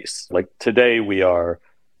place. Like today, we are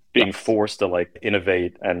being forced to like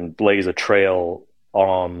innovate and blaze a trail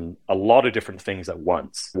on a lot of different things at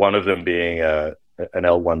once. One of them being an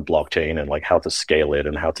L1 blockchain and like how to scale it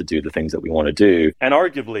and how to do the things that we want to do. And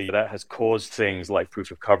arguably that has caused things like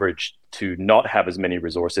proof of coverage to not have as many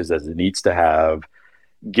resources as it needs to have,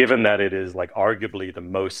 given that it is like arguably the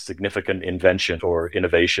most significant invention or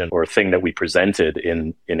innovation or thing that we presented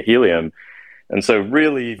in Helium. And so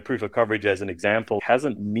really proof of coverage as an example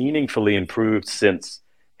hasn't meaningfully improved since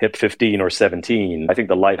HIP 15 or 17. I think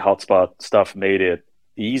the light hotspot stuff made it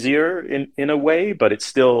easier in a way, but it's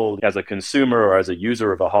still, as a consumer or as a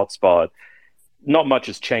user of a hotspot, not much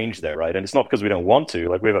has changed there, right? And it's not because we don't want to.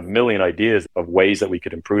 Like we have a million ideas of ways that we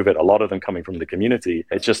could improve it, a lot of them coming from the community.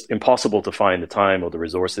 It's just impossible to find the time or the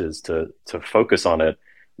resources to focus on it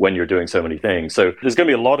when you're doing so many things. So there's going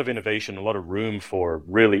to be a lot of innovation, a lot of room for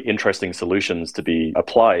really interesting solutions to be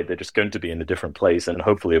applied. They're just going to be in a different place and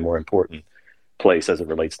hopefully a more important place as it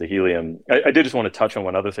relates to Helium. I did just want to touch on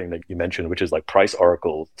one other thing that you mentioned, which is like price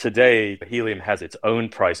oracles. Today, Helium has its own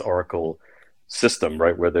price oracle system,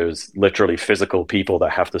 right, where there's literally physical people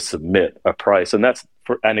that have to submit a price. And that's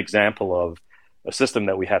for an example of a system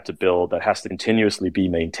that we have to build that has to continuously be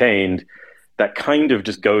maintained. That kind of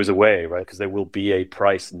just goes away, right? Because there will be a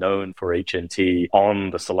price known for HNT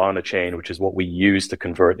on the Solana chain, which is what we use to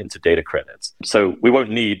convert into data credits. So we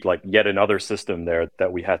won't need like yet another system there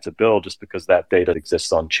that we had to build just because that data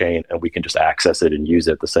exists on chain and we can just access it and use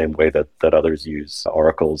it the same way that others use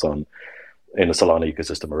oracles in the Solana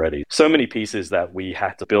ecosystem already. So many pieces that we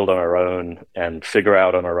had to build on our own and figure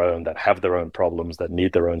out on our own that have their own problems, that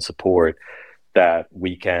need their own support, that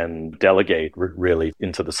we can delegate really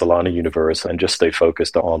into the Solana universe and just stay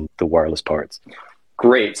focused on the wireless parts.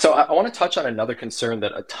 Great. So I want to touch on another concern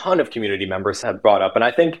that a ton of community members have brought up. And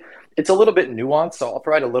I think it's a little bit nuanced, so I'll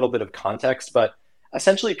provide a little bit of context. But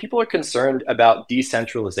essentially, people are concerned about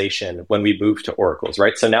decentralization when we move to oracles,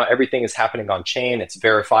 right? So now everything is happening on chain, it's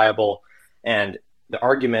verifiable. And the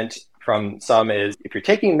argument from some is if you're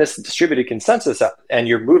taking this distributed consensus and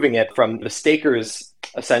you're moving it from the stakers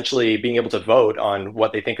essentially being able to vote on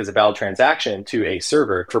what they think is a valid transaction to a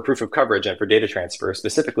server for proof of coverage and for data transfer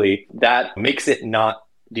specifically, that makes it not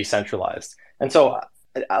decentralized. And so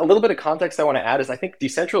a little bit of context I want to add is I think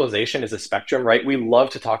decentralization is a spectrum, right? We love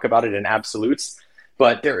to talk about it in absolutes,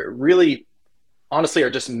 but there really honestly are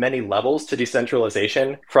just many levels to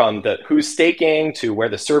decentralization, from the who's staking to where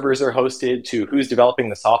the servers are hosted to who's developing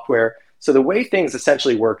the software. So the way things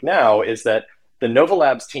essentially work now is that the Nova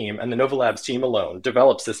Labs team and the Nova Labs team alone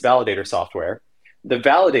develops this validator software. The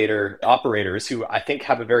validator operators, who I think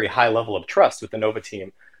have a very high level of trust with the Nova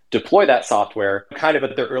team, deploy that software kind of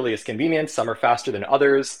at their earliest convenience. Some are faster than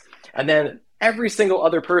others. And then every single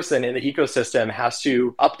other person in the ecosystem has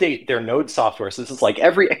to update their node software. So this is like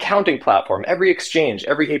every accounting platform, every exchange,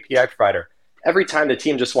 every API provider, every time the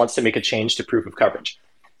team just wants to make a change to proof of coverage.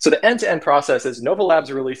 So the end-to-end process is Nova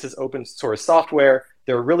Labs releases open source software.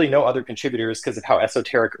 There are really no other contributors because of how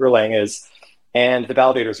esoteric Erlang is, and the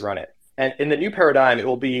validators run it. And in the new paradigm, it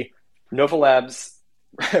will be Nova Labs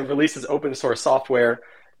releases open source software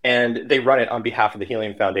and they run it on behalf of the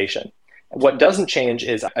Helium Foundation. What doesn't change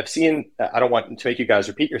is I've seen, I don't want to make you guys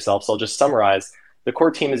repeat yourselves, so I'll just summarize. The core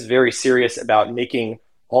team is very serious about making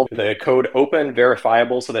all the code open,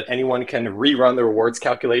 verifiable, so that anyone can rerun the rewards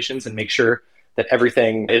calculations and make sure that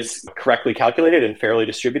everything is correctly calculated and fairly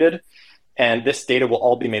distributed. And this data will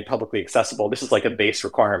all be made publicly accessible. This is like a base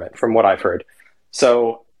requirement from what I've heard.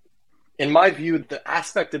 So in my view, the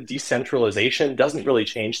aspect of decentralization doesn't really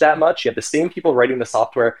change that much. You have the same people writing the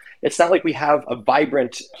software. It's not like we have a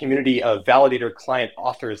vibrant community of validator client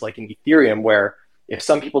authors like in Ethereum, where If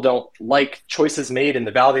some people don't like choices made in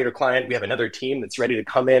the validator client, we have another team that's ready to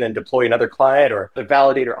come in and deploy another client, or the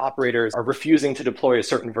validator operators are refusing to deploy a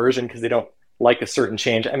certain version because they don't like a certain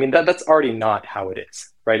change. I mean, that's already not how it is,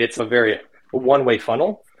 right? It's a very one-way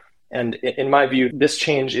funnel. And in my view, this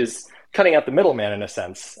change is cutting out the middleman in a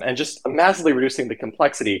sense and just massively reducing the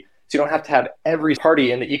complexity. So you don't have to have every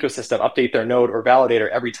party in the ecosystem update their node or validator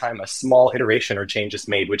every time a small iteration or change is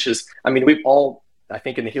made, which is, I mean, we've all, I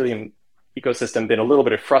think in the Haleem ecosystem, been a little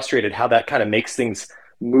bit frustrated how that kind of makes things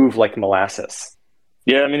move like molasses.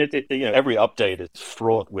 Yeah, I mean, every update is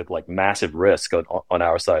fraught with like massive risk on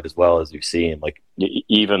our side as well, as you've seen. Like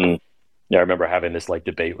even, I remember having this like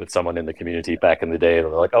debate with someone in the community back in the day. They're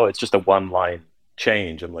like, "Oh, it's just a one-line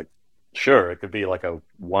change." I'm like, "Sure, it could be like a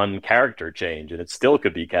one character change, and it still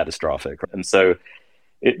could be catastrophic." And so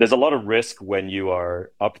there's a lot of risk when you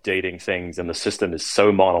are updating things and the system is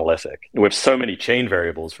so monolithic. We have so many chain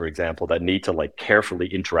variables, for example, that need to like carefully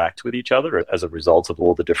interact with each other as a result of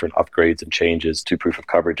all the different upgrades and changes to proof of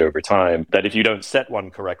coverage over time, that if you don't set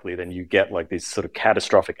one correctly, then you get like this sort of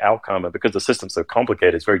catastrophic outcome. And because the system's so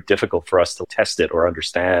complicated, it's very difficult for us to test it or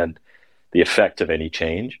understand the effect of any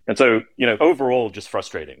change. And so, overall, just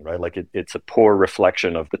frustrating, right? Like it's a poor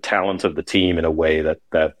reflection of the talent of the team in a way that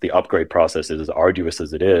the upgrade process is as arduous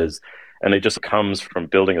as it is. And it just comes from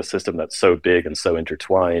building a system that's so big and so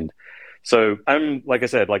intertwined. So like I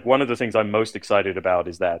said, like one of the things I'm most excited about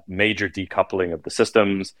is that major decoupling of the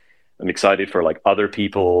systems. I'm excited for like other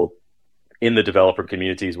people in the developer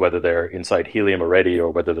communities, whether they're inside Helium already or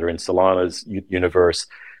whether they're in Solana's universe,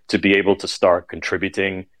 to be able to start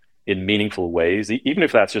contributing in meaningful ways, even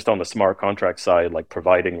if that's just on the smart contract side, like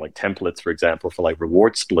providing like templates, for example, for like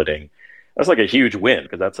reward splitting. That's like a huge win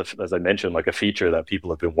because that's, as I mentioned, like a feature that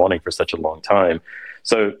people have been wanting for such a long time.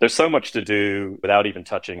 So there's so much to do without even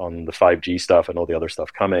touching on the 5G stuff and all the other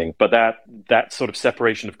stuff coming. But that sort of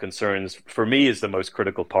separation of concerns for me is the most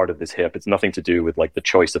critical part of this HIP. It's nothing to do with like the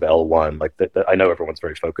choice of L1. Like I know everyone's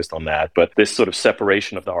very focused on that, but this sort of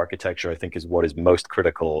separation of the architecture, I think, is what is most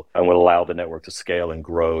critical and will allow the network to scale and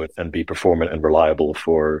grow and be performant and reliable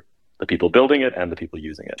for the people building it and the people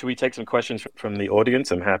using it. Should we take some questions from the audience?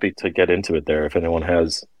 I'm happy to get into it there if anyone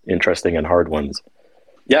has interesting and hard ones.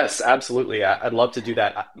 Yes, absolutely. I'd love to do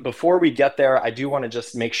that. Before we get there, I do want to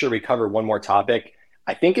just make sure we cover one more topic.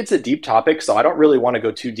 I think it's a deep topic, so I don't really want to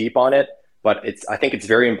go too deep on it, but I think it's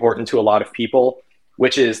very important to a lot of people,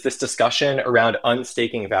 which is this discussion around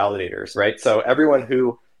unstaking validators, right? So everyone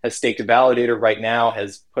who has staked a validator right now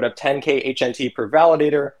has put up 10K HNT per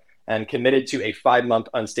validator and committed to a 5-month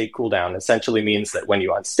unstake cooldown. Essentially means that when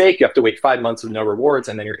you unstake, you have to wait 5 months with no rewards,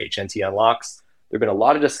 and then your HNT unlocks. There have been a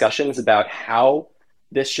lot of discussions about how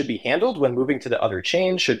this should be handled when moving to the other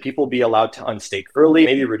chain. Should people be allowed to unstake early,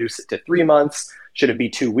 maybe reduce it to 3 months? Should it be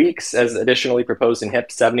 2 weeks as additionally proposed in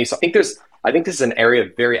HIP 70? So I think this is an area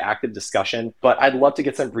of very active discussion, but I'd love to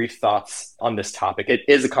get some brief thoughts on this topic. It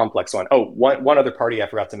is a complex one. Oh, one other party I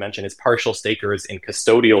forgot to mention is partial stakers in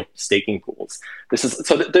custodial staking pools.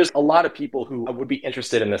 There's a lot of people who would be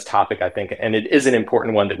interested in this topic, I think, and it is an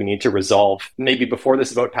important one that we need to resolve maybe before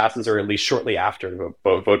this vote passes or at least shortly after the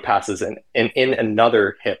vote passes in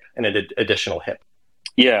another HIP, an additional HIP.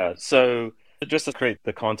 Yeah, so just to create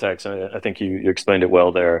the context, I think you explained it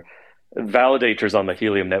well there. Validators on the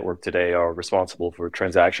Helium network today are responsible for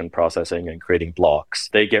transaction processing and creating blocks.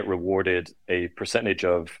 They get rewarded a percentage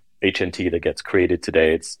of HNT that gets created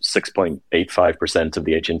today. It's 6.85% of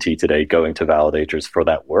the HNT today going to validators for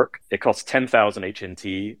that work. It costs 10,000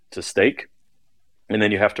 HNT to stake. And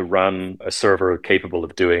then you have to run a server capable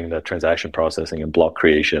of doing the transaction processing and block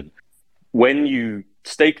creation. When you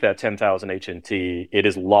stake that 10,000 HNT, it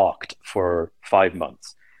is locked for 5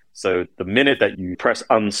 months. So the minute that you press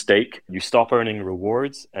unstake, you stop earning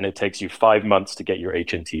rewards, and it takes you 5 months to get your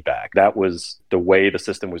HNT back. That was the way the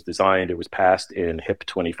system was designed. It was passed in HIP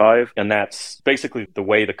 25, and that's basically the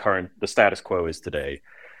way the status quo is today.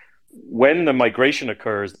 When the migration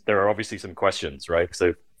occurs, there are obviously some questions, right?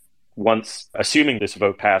 So once, assuming this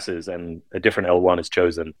vote passes and a different L1 is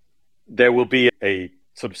chosen, there will be a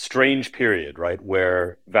sort of strange period, right,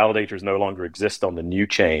 where validators no longer exist on the new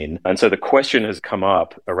chain. And so the question has come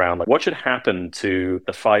up around like, what should happen to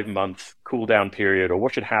the 5-month cooldown period, or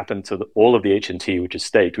what should happen to all of the HNT, which is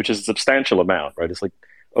staked, which is a substantial amount, right? It's like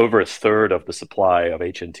over a third of the supply of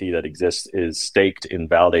HNT that exists is staked in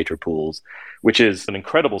validator pools, which is an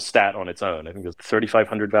incredible stat on its own. I think there's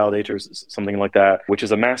 3,500 validators, something like that, which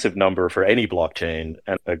is a massive number for any blockchain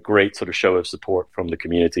and a great sort of show of support from the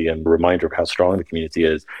community and a reminder of how strong the community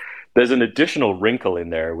is. There's an additional wrinkle in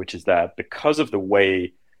there, which is that because of the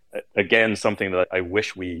way, again, something that I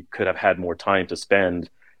wish we could have had more time to spend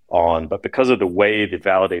on, but because of the way the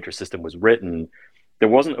validator system was written, there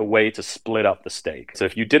wasn't a way to split up the stake. So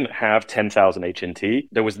if you didn't have 10,000 HNT,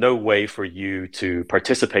 there was no way for you to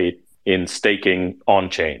participate in staking on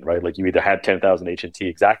chain, right? Like you either had 10,000 HNT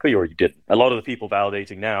exactly or you didn't. A lot of the people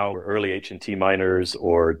validating now were early HNT miners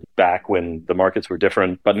or back when the markets were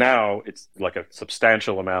different. But now it's like a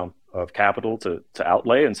substantial amount of capital to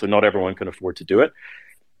outlay. And so not everyone can afford to do it,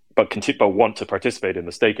 but want to participate in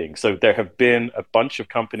the staking. So there have been a bunch of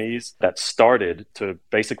companies that started to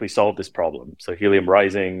basically solve this problem. So Haleem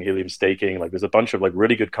Rising, Haleem Staking, like there's a bunch of like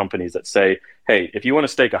really good companies that say, hey, if you want to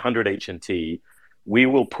stake 100 HNT, we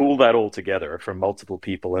will pool that all together from multiple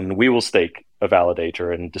people and we will stake a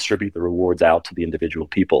validator and distribute the rewards out to the individual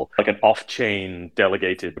people, like an off-chain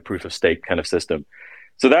delegated proof of stake kind of system.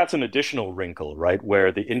 So that's an additional wrinkle, right?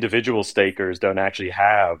 Where the individual stakers don't actually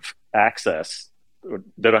have access, or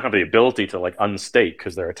they don't have the ability to like unstake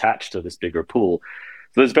because they're attached to this bigger pool.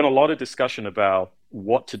 So there's been a lot of discussion about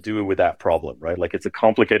what to do with that problem, right? Like it's a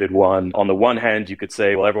complicated one. On the one hand, you could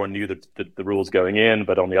say, well, everyone knew the rules going in,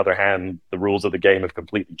 but on the other hand, the rules of the game have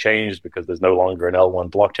completely changed because there's no longer an L1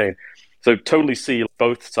 blockchain. So totally see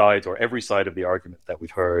both sides or every side of the argument that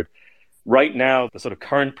we've heard. Right now, the sort of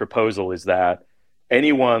current proposal is that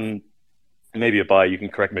anyone, maybe a buy, you can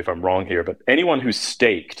correct me if I'm wrong here, but anyone who's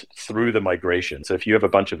staked through the migration. So if you have a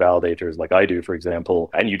bunch of validators like I do, for example,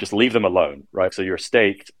 and you just leave them alone, right? So you're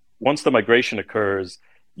staked. Once the migration occurs,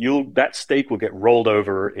 that stake will get rolled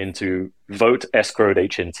over into vote escrowed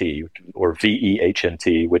HNT or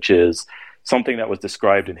VEHNT, which is something that was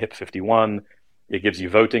described in HIP 51. It gives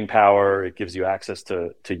you voting power. It gives you access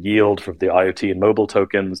to yield from the IoT and mobile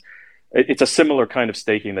tokens. It's a similar kind of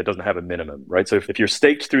staking that doesn't have a minimum, right? So if you're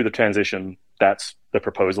staked through the transition, that's the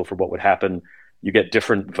proposal for what would happen. You get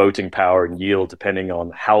different voting power and yield depending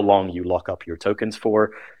on how long you lock up your tokens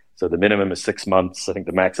for. So the minimum is 6 months. I think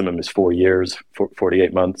the maximum is 4 years,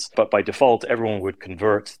 48 months. But by default, everyone would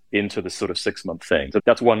convert into this sort of 6-month thing. So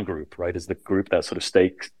that's one group, right? Is the group that sort of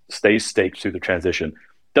stays staked through the transition.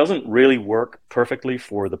 Doesn't really work perfectly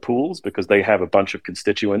for the pools because they have a bunch of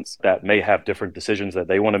constituents that may have different decisions that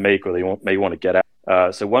they want to make or may want to get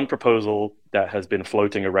at. So one proposal that has been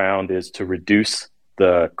floating around is to reduce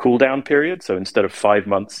the cooldown period. So instead of 5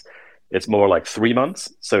 months, it's more like 3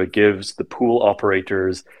 months. So it gives the pool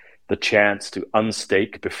operators the chance to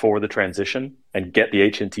unstake before the transition and get the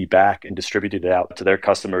HNT back and distribute it out to their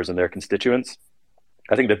customers and their constituents.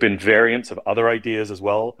 I think there have been variants of other ideas as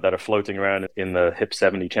well that are floating around in the HIP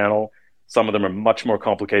 70 channel. Some of them are much more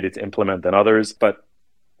complicated to implement than others, but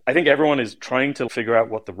I think everyone is trying to figure out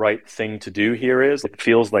what the right thing to do here is. It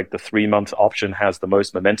feels like the 3-month option has the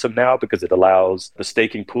most momentum now because it allows the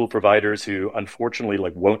staking pool providers who unfortunately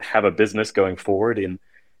won't have a business going forward in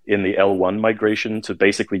the L1 migration to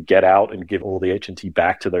basically get out and give all the HNT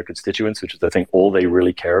back to their constituents, which is, I think, all they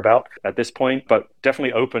really care about at this point. But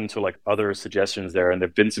definitely open to other suggestions there. And there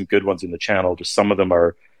have been some good ones in the channel. Just some of them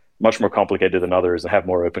are much more complicated than others and have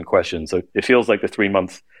more open questions. So it feels like the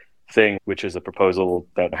 3-month thing, which is a proposal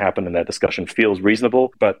that happened in that discussion, feels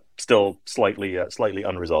reasonable, but still slightly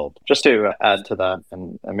unresolved. Just to add to that,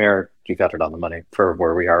 and Amir, you got it on the money for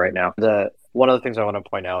where we are right now. One of the things I want to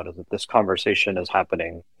point out is that this conversation is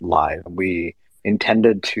happening live. We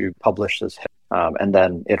intended to publish this and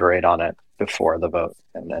then iterate on it before the vote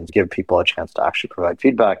and give people a chance to actually provide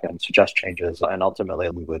feedback and suggest changes. And ultimately,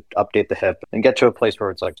 we would update the HIP and get to a place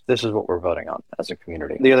where it's like, this is what we're voting on as a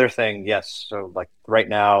community. The other thing, yes, so right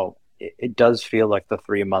now, it does feel like the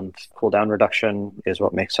 3-month cooldown reduction is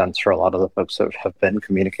what makes sense for a lot of the folks that have been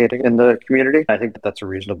communicating in the community. I think that's a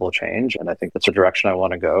reasonable change, and I think that's a direction I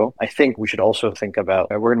want to go. I think we should also think about,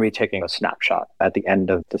 we're going to be taking a snapshot at the end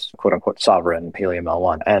of this quote-unquote sovereign Haleem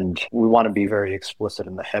L1, and we want to be very explicit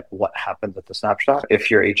in the HIP what happens at the snapshot. If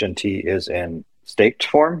your HNT is in staked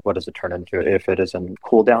form, what does it turn into? If it is in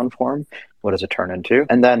cooldown form, what does it turn into?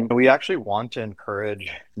 And then we actually want to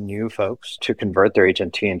encourage new folks to convert their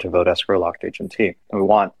HNT into vote escrow locked HNT. And we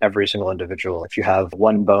want every single individual, if you have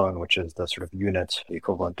one bone, which is the sort of unit, the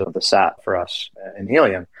equivalent of the SAT for us in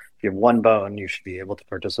Helium, if you have one bone, you should be able to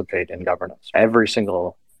participate in governance. Every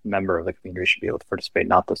single member of the community should be able to participate,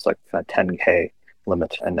 not this 10K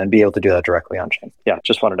limit, and be able to do that directly on chain. Yeah,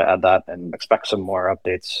 just wanted to add that and expect some more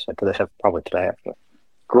updates to the HIP probably today actually.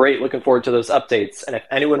 Great, looking forward to those updates. And if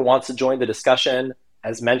anyone wants to join the discussion,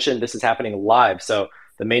 as mentioned, this is happening live. So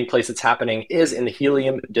the main place it's happening is in the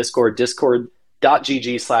Haleem Discord,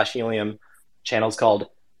 discord.gg/Haleem. Channel's called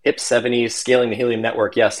HIP 70, Scaling the Haleem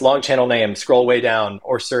Network. Yes, long channel name, scroll way down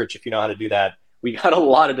or search if you know how to do that. We got a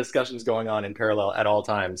lot of discussions going on in parallel at all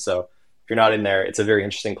times. So if you're not in there, it's a very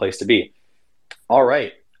interesting place to be. All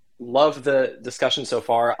right, Love the discussion so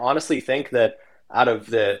far. Honestly, think that out of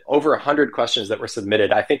the over 100 questions that were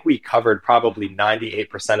submitted, I think we covered probably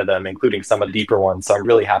 98% of them, including some of the deeper ones. So I'm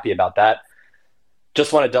really happy about that.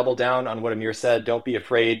 Just want to double down on what Amir said. Don't be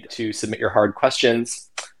afraid to submit your hard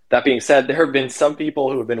questions. That being said, there have been some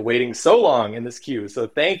people who have been waiting so long in this queue. So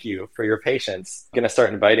thank you for your patience. I'm going to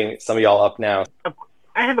start inviting some of y'all up now.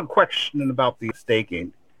 I have a question about the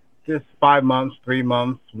staking. Just 5 months, 3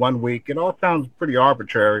 months, 1 week. It all sounds pretty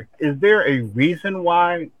arbitrary. Is there a reason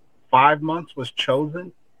why 5 months was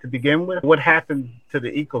chosen to begin with? What happens to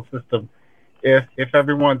the ecosystem if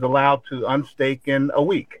everyone's allowed to unstake in a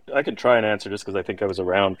week? I can try and answer just because I think I was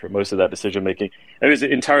around for most of that decision making. It was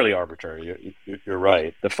entirely arbitrary. You're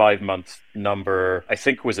right. The 5 month number, I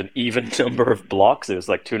think, was an even number of blocks. It was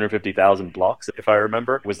like 250,000 blocks, if I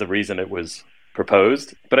remember, was the reason it was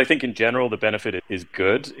proposed. But I think in general, the benefit is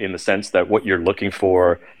good in the sense that what you're looking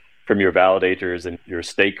for from your validators and your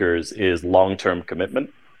stakers is long-term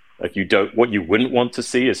commitment. Like what you wouldn't want to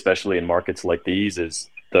see, especially in markets like these, is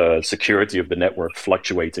the security of the network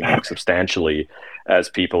fluctuating substantially as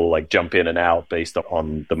people like jump in and out based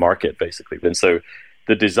on the market, basically. And so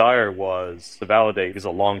the desire was to validate is a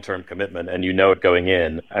long-term commitment, and you know it going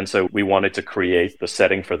in. And so we wanted to create the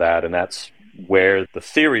setting for that, and that's where the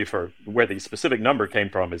theory for where the specific number came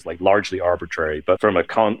from is like largely arbitrary. But from a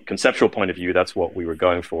conceptual point of view, that's what we were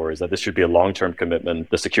going for, is that this should be a long-term commitment.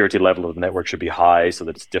 The security level of the network should be high so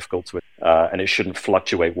that it's difficult to, and it shouldn't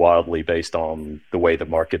fluctuate wildly based on the way the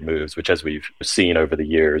market moves, which, as we've seen over the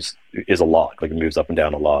years, is a lot. Like, it moves up and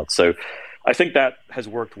down a lot. So I think that has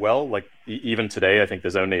worked well. Like, even today, I think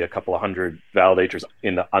there's only a couple of hundred validators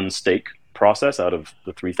in the unstake process out of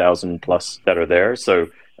the 3,000 plus that are there. So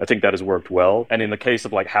I think that has worked well. And in the case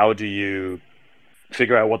of like, how do you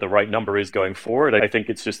figure out what the right number is going forward? I think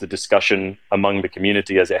it's just a discussion among the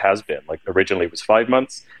community, as it has been. Like, originally it was 5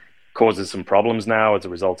 months, causes some problems now as a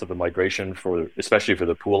result of the migration especially for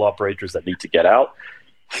the pool operators that need to get out.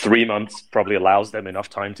 3 months probably allows them enough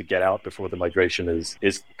time to get out before the migration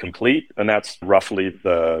is complete. And that's roughly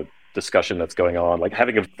the discussion that's going on. Like,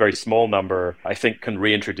 having a very small number, I think, can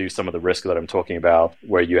reintroduce some of the risk that I'm talking about,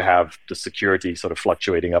 where you have the security sort of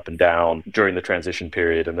fluctuating up and down during the transition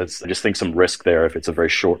period. And I just think some risk there if it's a very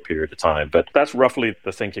short period of time. But that's roughly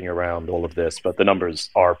the thinking around all of this. But the numbers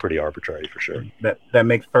are pretty arbitrary for sure. That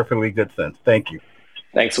makes perfectly good sense. Thank you.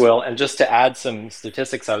 Thanks, Will. And just to add some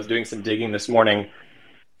statistics, I was doing some digging this morning.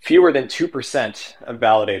 Fewer than 2% of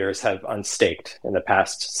validators have unstaked in the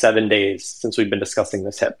past 7 days since we've been discussing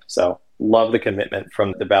this HIP. So love the commitment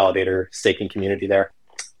from the validator staking community there.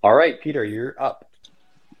 All right, Peter, you're up.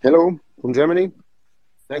 Hello from Germany.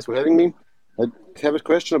 Thanks for having me. I have a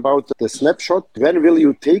question about the snapshot. When will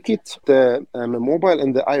you take it, the mobile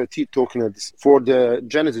and the IoT tokens for the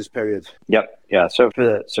Genesis period? Yep. Yeah. So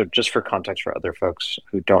just for context for other folks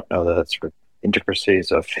who don't know the sort of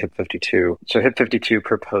intricacies of HIP 52. So HIP 52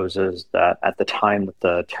 proposes that at the time that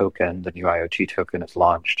the token, the new IoT token, is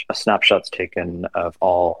launched, a snapshot's taken of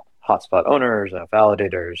all hotspot owners and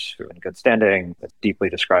validators who are in good standing. That's deeply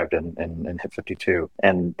described in HIP 52.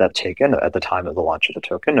 And that's taken at the time of the launch of the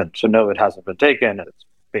token. And so no, it hasn't been taken. It's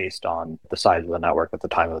based on the size of the network at the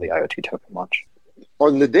time of the IoT token launch.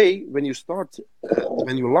 On the day when you start,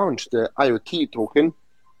 when you launch the IoT token,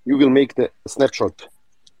 you will make the snapshot.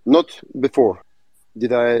 Not before.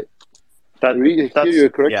 Did I hear you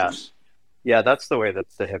correctly? Yeah, that's the way that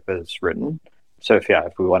the HIP is written. So if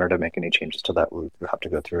we wanted to make any changes to that, we would have to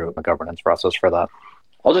go through a governance process for that.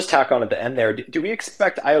 I'll just tack on at the end there. Do we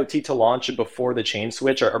expect IoT to launch before the chain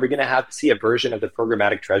switch? Or are we going to see a version of the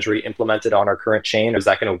programmatic treasury implemented on our current chain? Or is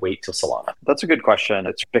that going to wait till Solana? That's a good question.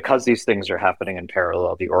 It's because these things are happening in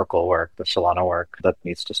parallel, the Oracle work, the Solana work that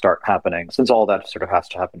needs to start happening. Since all that sort of has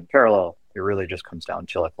to happen in parallel, it really just comes down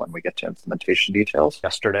to like when we get to implementation details.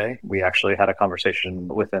 Yesterday, we actually had a conversation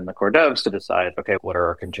within the core devs to decide, okay, what are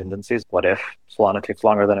our contingencies? What if Solana takes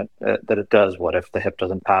longer than it does? What if the HIP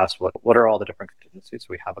doesn't pass? What are all the different contingencies?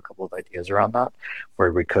 We have a couple of ideas around that,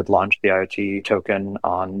 where we could launch the IoT token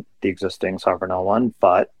on the existing Sovereign L1.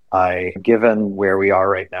 But given where we are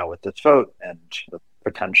right now with this vote and the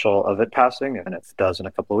potential of it passing, and if it does in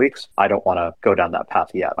a couple of weeks, I don't want to go down that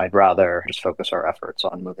path yet. I'd rather just focus our efforts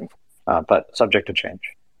on moving forward. But subject to change,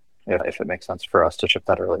 if it makes sense for us to ship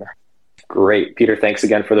that earlier. Great. Peter, thanks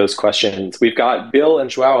again for those questions. We've got Bill and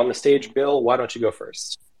Joao on the stage. Bill, why don't you go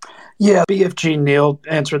first? Yeah, BFG Neil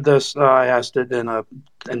answered this. I asked it in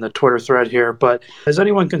the Twitter thread here, but is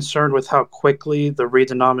anyone concerned with how quickly the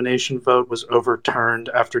redenomination vote was overturned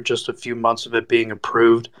after just a few months of it being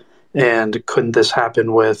approved? And couldn't this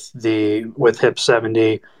happen with HIP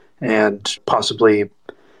 70 and possibly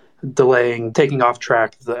delaying, taking off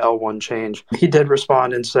track the L1 change. He did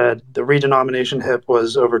respond and said the redenomination HIP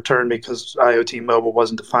was overturned because IoT Mobile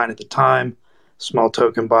wasn't defined at the time. Small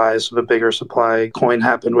token buys of a bigger supply coin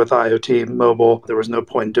happened with IoT Mobile. There was no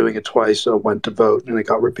point in doing it twice, so it went to vote and it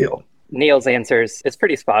got repealed. Neil's answers is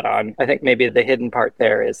pretty spot on. I think maybe the hidden part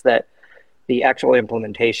there is that the actual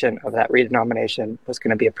implementation of that redenomination was going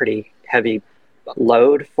to be a pretty heavy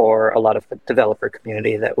load for a lot of the developer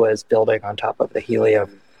community that was building on top of the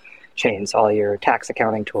Helium chains, all your tax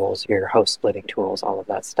accounting tools, your host splitting tools, all of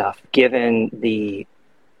that stuff. Given the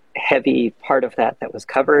heavy part of that was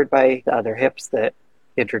covered by the other HIPs that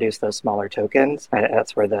introduced those smaller tokens,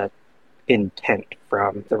 that's where the intent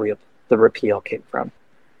from the repeal came from.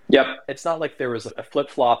 Yep. It's not like there was a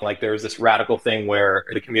flip-flop, like there was this radical thing where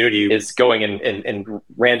the community is going in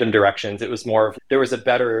random directions. It was more of, there was a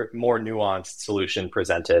better, more nuanced solution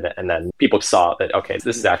presented, and then people saw that, okay,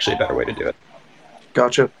 this is actually a better way to do it.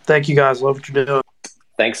 Gotcha. Thank you guys. Love what you're doing.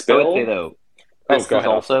 Thanks, I Bill. would say, though, this go is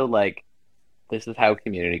ahead. also like, this is how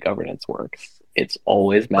community governance works. It's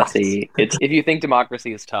always messy. If you think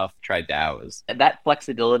democracy is tough, try DAOs. And that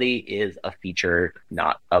flexibility is a feature,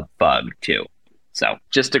 not a bug, too. So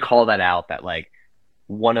just to call that out, that like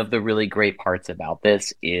one of the really great parts about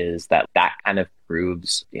this is that kind of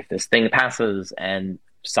proves if this thing passes and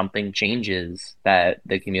something changes, that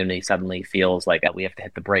the community suddenly feels like that we have to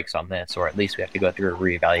hit the brakes on this, or at least we have to go through a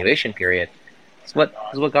reevaluation period. This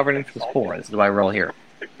is what governance was for. This is why we're all here.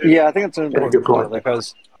 Yeah, I think it's an important point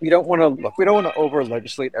because we don't want to over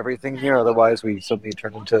legislate everything here. Otherwise, we suddenly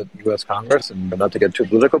turn into U.S. Congress, and not to get too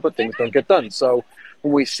political, but things don't get done. So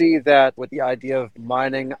when we see that with the idea of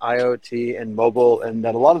mining, IoT, and mobile, and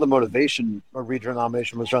that a lot of the motivation of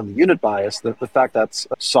redenomination was around the unit bias, the fact that's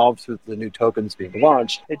solved through the new tokens being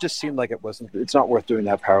launched, it just seemed like it's not worth doing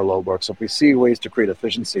that parallel work. So if we see ways to create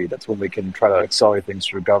efficiency, that's when we can try to accelerate things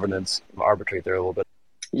through governance, arbitrate there a little bit.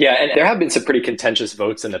 Yeah, and there have been some pretty contentious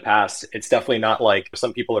votes in the past. It's definitely not like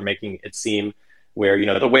some people are making it seem where,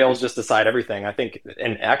 the whales just decide everything. I think,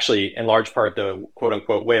 and actually, in large part, the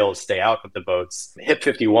quote-unquote whales stay out of the votes. HIP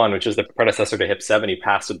 51, which is the predecessor to HIP 70,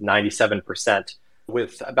 passed with 97%,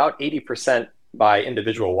 with about 80% by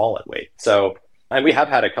individual wallet weight. So, and we have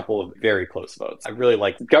had a couple of very close votes. I really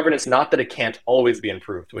like governance, not that it can't always be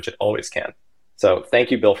improved, which it always can. So thank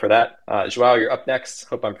you, Bill, for that. Joao, you're up next.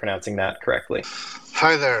 Hope I'm pronouncing that correctly.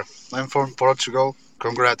 Hi there. I'm from Portugal.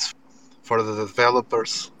 Congrats for the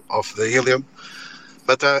developers of the Helium.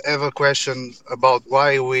 But I have a question about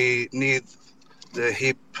why we need the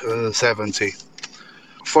HIP 70.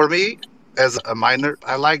 For me, as a miner,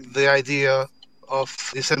 I like the idea of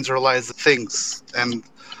decentralized things, and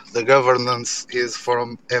the governance is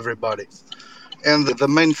from everybody. And the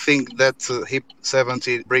main thing that HIP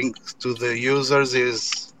 70 brings to the users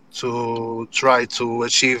is to try to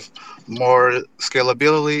achieve more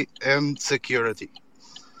scalability and security.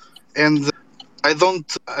 And I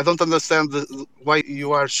don't understand why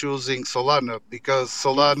you are choosing Solana, because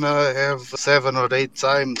Solana have 7 or 8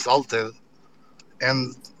 times altered,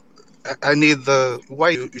 and I need why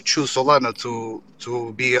you choose Solana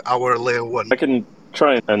to be our layer 1. I can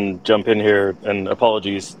try and jump in here, and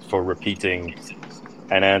apologies for repeating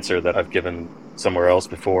an answer that I've given somewhere else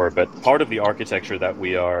before, but part of the architecture that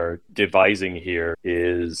we are devising here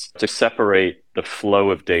is to separate the flow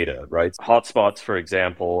of data, right? Hotspots, for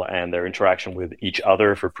example, and their interaction with each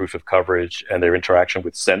other for proof of coverage and their interaction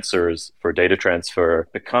with sensors for data transfer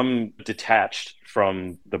become detached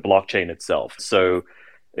from the blockchain itself. So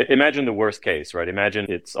imagine the worst case, right? Imagine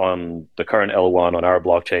it's on the current L1 on our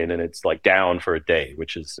blockchain and it's like down for a day,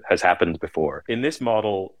 which has happened before. In this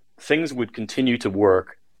model, things would continue to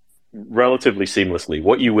work relatively seamlessly.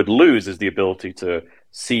 What you would lose is the ability to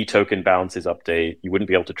see token balances update. You wouldn't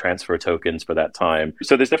be able to transfer tokens for that time.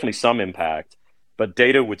 So there's definitely some impact, but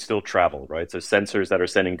data would still travel, right? So sensors that are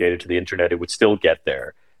sending data to the internet, it would still get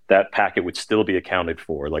there. That packet would still be accounted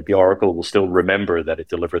for. Like the Oracle will still remember that it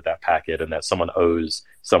delivered that packet and that someone owes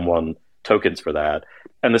someone tokens for that.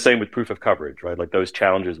 And the same with proof of coverage, right? Like those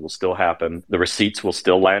challenges will still happen. The receipts will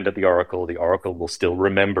still land at the Oracle. The Oracle will still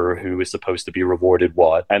remember who is supposed to be rewarded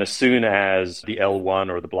what. And as soon as the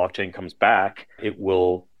L1 or the blockchain comes back, it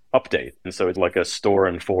will update. And so it's like a store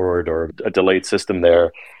and forward or a delayed system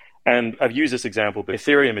there. And I've used this example, but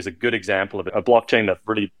Ethereum is a good example of a blockchain that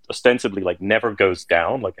really ostensibly like never goes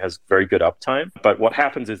down, like has very good uptime. But what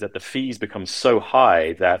happens is that the fees become so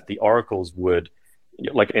high that the oracles would,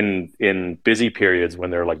 like in busy periods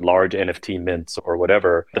when they're like large NFT mints or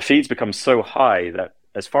whatever, the fees become so high that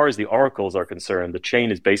as far as the oracles are concerned, the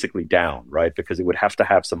chain is basically down, right? Because it would have to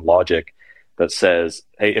have some logic that says,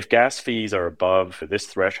 hey, if gas fees are above this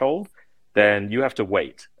threshold, then you have to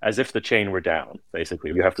wait as if the chain were down,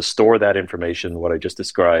 basically. You have to store that information, what I just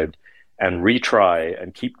described, and retry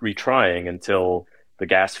and keep retrying until the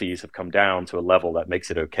gas fees have come down to a level that makes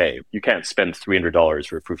it okay. You can't spend $300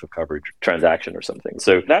 for a proof of coverage transaction or something.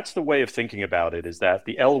 So that's the way of thinking about it, is that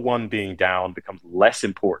the L1 being down becomes less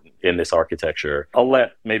important in this architecture. I'll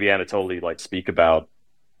let maybe Anatoly speak about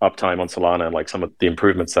uptime on Solana and some of the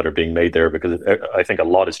improvements that are being made there, because I think a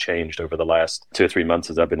lot has changed over the last 2 or 3 months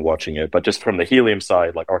as I've been watching it. But just from the Helium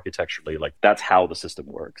side, architecturally, that's how the system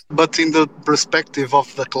works. But in the perspective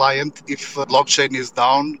of the client, if the blockchain is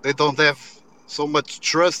down, they don't have so much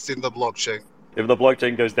trust in the blockchain. If the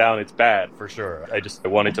blockchain goes down, it's bad for sure. I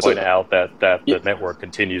wanted to point out that the network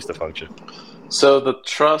continues to function. So the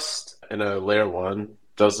trust in a layer one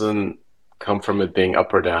doesn't come from it being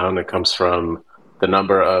up or down. It comes from the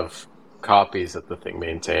number of copies that the thing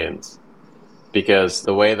maintains. Because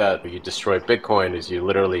the way that you destroy Bitcoin is you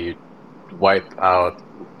literally wipe out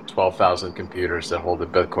 12,000 computers that hold a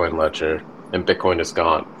Bitcoin ledger, and Bitcoin is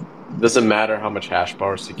gone. It doesn't matter how much hash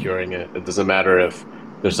power is securing it. It doesn't matter if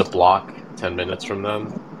there's a block 10 minutes from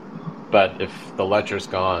them. But if the ledger's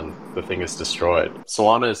gone, the thing is destroyed.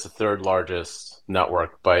 Solana is the third largest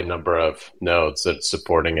network by number of nodes that's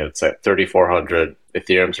supporting it. It's at 3,400.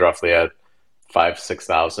 Ethereum's roughly at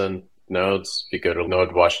 5,000-6,000 nodes. If you go to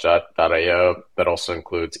nodewatch.io, that also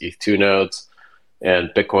includes ETH2 nodes. And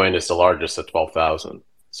Bitcoin is the largest at 12,000.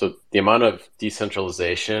 So the amount of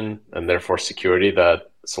decentralization and therefore security that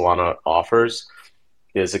Solana offers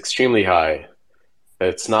is extremely high.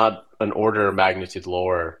 It's not an order of magnitude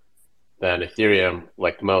lower than Ethereum,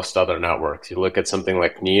 like most other networks. You look at something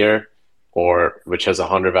like Near, which has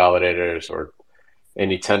 100 validators, or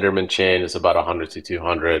any Tendermint chain is about 100 to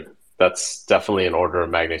 200. That's definitely an order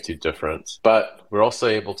of magnitude difference. But we're also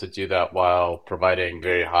able to do that while providing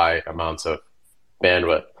very high amounts of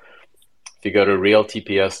bandwidth. If you go to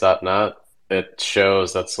realtps.net, it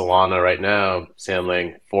shows that Solana right now is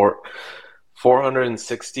handling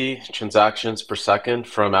 460 transactions per second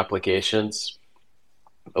from applications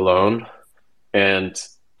alone. And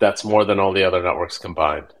that's more than all the other networks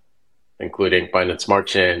combined, including Binance Smart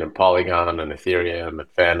Chain and Polygon and Ethereum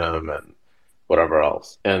and Phantom and whatever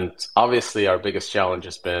else. And obviously our biggest challenge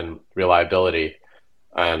has been reliability,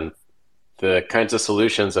 and the kinds of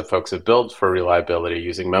solutions that folks have built for reliability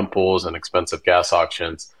using mempools and expensive gas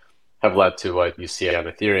auctions have led to what you see on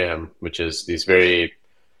Ethereum, which is these very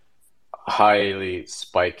highly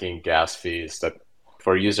spiking gas fees that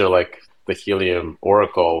for a user like the Helium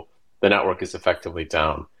Oracle, the network is effectively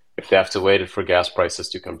down. If they have to wait for gas prices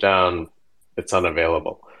to come down, it's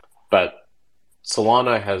unavailable. But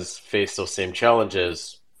Solana has faced those same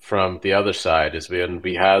challenges from the other side. Is when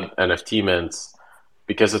we had NFT mints,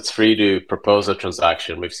 because it's free to propose a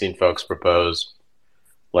transaction. We've seen folks propose,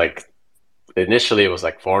 initially it was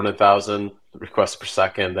 400,000 requests per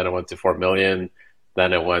second, then it went to 4 million,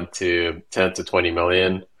 then it went to 10 to 20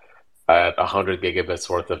 million at 100 gigabits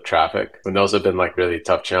worth of traffic. And those have been really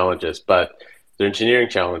tough challenges, but they're engineering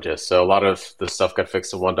challenges. So a lot of the stuff got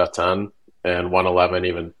fixed in 1.10, and 1.11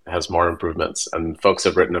 even has more improvements. And folks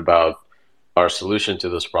have written about our solution to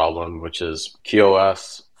this problem, which is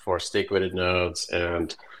QoS for stake-weighted nodes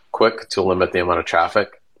and Quick to limit the amount of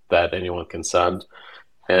traffic that anyone can send,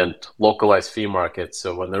 and localized fee markets.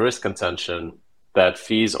 So when there is contention, that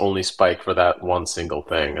fees only spike for that one single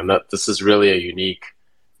thing. And that this is really a unique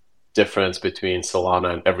difference between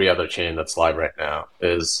Solana and every other chain that's live right now,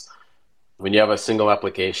 is when you have a single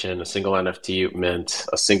application, a single NFT mint,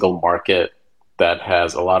 a single market that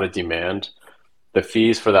has a lot of demand, the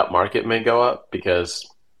fees for that market may go up, because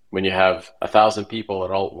when you have 1,000 people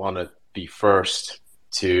that all want to be first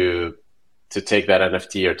to take that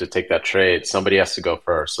NFT or to take that trade, somebody has to go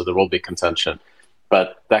first. So there will be contention,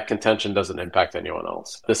 but that contention doesn't impact anyone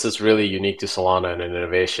else. This is really unique to Solana and an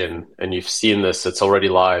innovation. And you've seen this, it's already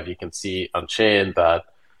live. You can see on chain that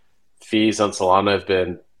fees on Solana have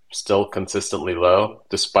been still consistently low,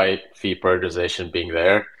 despite fee prioritization being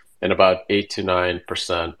there. And about 8 to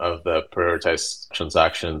 9% of the prioritized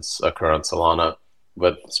transactions occur on Solana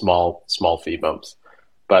with small fee bumps.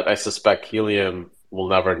 But I suspect Helium will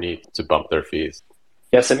never need to bump their fees.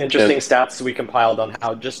 Yeah, some interesting stats we compiled on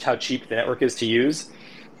how cheap the network is to use.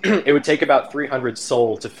 It would take about 300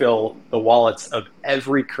 SOL to fill the wallets of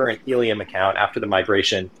every current Helium account after the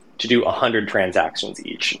migration to do 100 transactions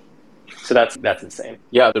each. So that's insane.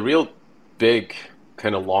 Yeah, the real big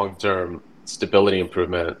kind of long-term stability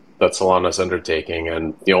improvement that Solana is undertaking,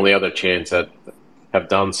 and the only other chains that have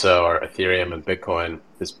done so are Ethereum and Bitcoin,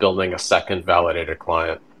 is building a second validator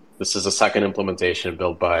client. This is a second implementation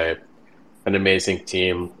built by an amazing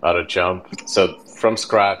team out of jump. So from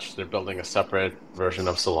scratch, they're building a separate version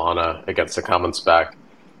of Solana against a common spec,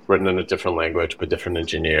 written in a different language by different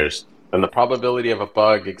engineers. And the probability of a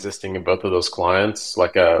bug existing in both of those clients,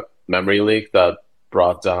 like a memory leak that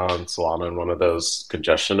brought down Solana in one of those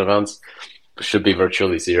congestion events, should be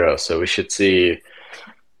virtually zero. So we should see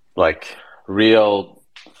like real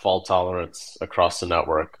fault tolerance across the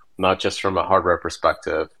network, not just from a hardware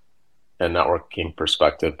perspective and networking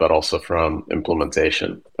perspective, but also from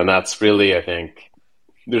implementation. And that's really, I think,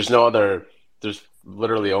 there's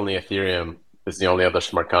literally only Ethereum is the only other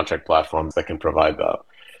smart contract platform that can provide that.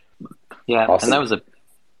 Yeah, Awesome. and that was a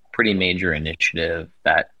pretty major initiative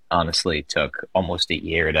that honestly took almost a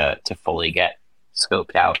year to fully get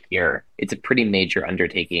scoped out here. It's a pretty major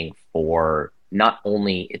undertaking for not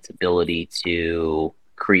only its ability to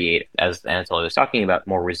create, as Anatoly was talking about,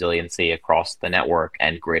 more resiliency across the network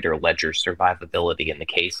and greater ledger survivability in the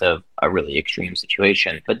case of a really extreme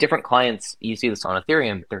situation. But different clients, you see this on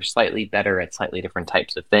Ethereum, they're slightly better at slightly different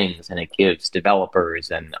types of things, and it gives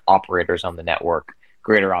developers and operators on the network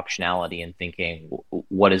greater optionality in thinking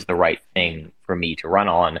what is the right thing for me to run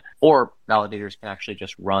on. Or validators can actually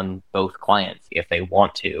just run both clients if they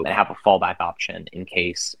want to and have a fallback option in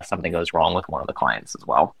case something goes wrong with one of the clients as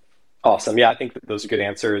well. Awesome. Yeah, I think that those are good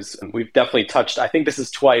answers. We've definitely touched, I think this is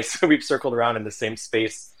twice, we've circled around in the same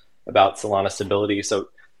space about Solana stability. So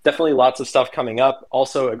definitely lots of stuff coming up.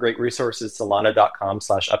 Also, a great resource is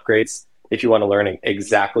solana.com/upgrades if you want to learn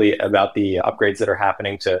exactly about the upgrades that are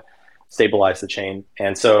happening to stabilize the chain.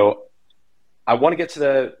 And so I want to get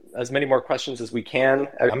to as many more questions as we can.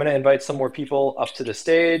 I'm going to invite some more people up to the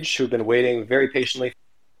stage who've been waiting very patiently.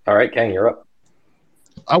 All right, Ken, you're up.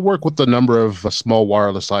 I work with a number of small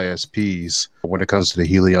wireless ISPs when it comes to the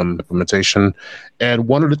Helium implementation. And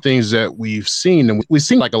one of the things that we've seen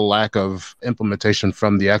like a lack of implementation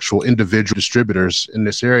from the actual individual distributors in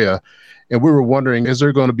this area. And we were wondering, is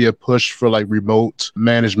there going to be a push for like remote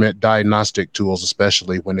management diagnostic tools,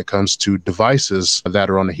 especially when it comes to devices that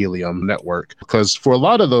are on the Helium network? Because for a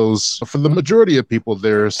lot of those, for the majority of people,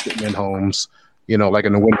 they're sitting in homes, like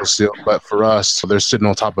in the windowsill. But for us, they're sitting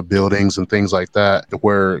on top of buildings and things like that,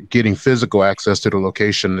 where getting physical access to the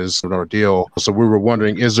location is an ordeal. So we were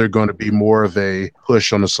wondering, is there going to be more of a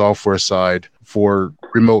push on the software side for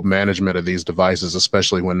remote management of these devices,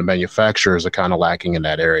 especially when the manufacturers are kind of lacking in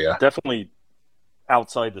that area? Definitely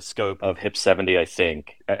outside the scope of HIP 70, I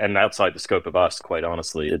think, and outside the scope of us, quite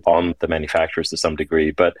honestly, on the manufacturers to some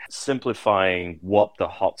degree. But simplifying what the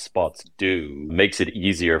hotspots do makes it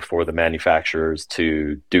easier for the manufacturers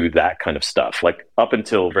to do that kind of stuff. Like up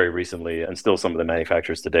until very recently, and still some of the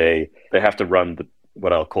manufacturers today, they have to run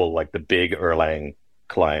what I'll call like the big Erlang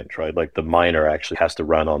client, right? Like the miner actually has to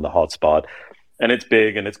run on the hotspot. And it's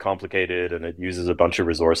big and it's complicated and it uses a bunch of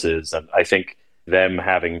resources. And I think them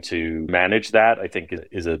having to manage that, I think,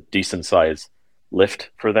 is a decent size lift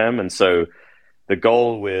for them. And so the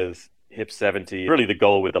goal with HIP 70, really the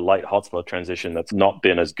goal with the light hotspot transition that's not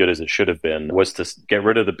been as good as it should have been, was to get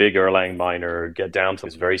rid of the big Erlang miner, get down to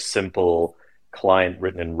this very simple client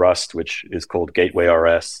written in Rust, which is called Gateway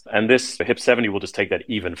RS. And this HIP 70 will just take that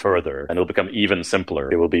even further and it'll become even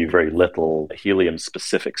simpler. It will be very little Helium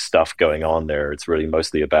specific stuff going on there. It's really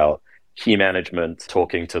mostly about key management,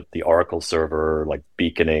 talking to the Oracle server, like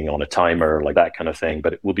beaconing on a timer, like that kind of thing.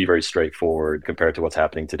 But it will be very straightforward compared to what's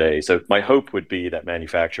happening today. So my hope would be that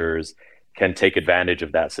manufacturers can take advantage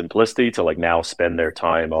of that simplicity to like now spend their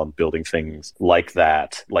time on building things like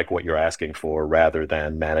that, like what you're asking for, rather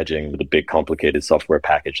than managing the big complicated software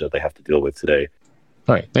package that they have to deal with today.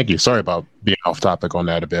 All right, thank you. Sorry about being off topic on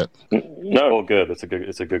that a bit. No, all good. It's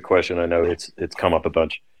a good question. I know it's come up a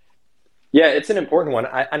bunch. Yeah, it's an important one.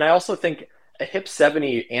 I also think a HIP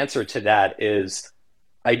 70 answer to that is,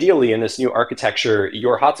 ideally in this new architecture,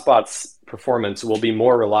 your hotspot's performance will be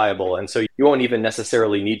more reliable. And so you won't even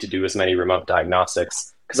necessarily need to do as many remote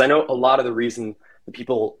diagnostics. Because I know a lot of the reason that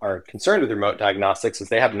people are concerned with remote diagnostics is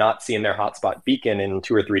they have not seen their hotspot beacon in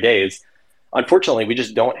 2 or 3 days. Unfortunately, we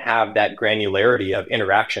just don't have that granularity of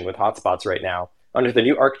interaction with hotspots right now. Under the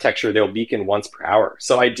new architecture, they'll beacon once per hour.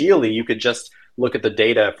 So ideally, you could just look at the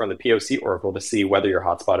data from the POC Oracle to see whether your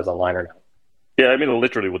hotspot is online or not. Yeah, I mean, it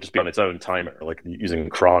literally will just be on its own timer, like using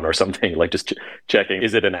cron or something, like just checking,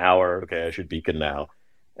 is it an hour? Okay, I should beacon now.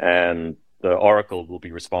 And the Oracle will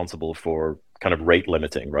be responsible for kind of rate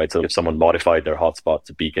limiting, right? So if someone modified their hotspot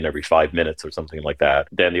to beacon every 5 minutes or something like that,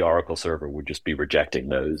 then the Oracle server would just be rejecting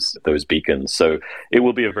those beacons. So it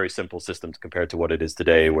will be a very simple system compared to what it is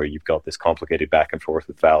today, where you've got this complicated back and forth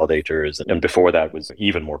with validators. And before that was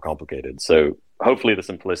even more complicated. So hopefully the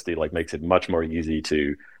simplicity makes it much more easy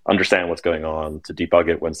to understand what's going on, to debug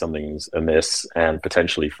it when something's amiss, and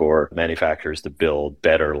potentially for manufacturers to build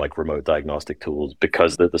better remote diagnostic tools,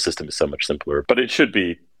 because the system is so much simpler. But it should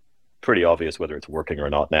be pretty obvious whether it's working or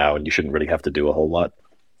not now, and you shouldn't really have to do a whole lot.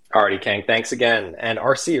 Alrighty, Kang, thanks again. And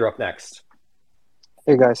RC, you're up next.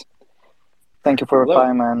 Hey guys, thank you for your Hello.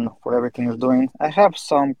 time and for everything you're doing. I have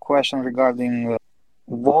some questions regarding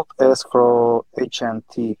Vault Escrow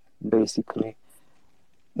HNT, basically.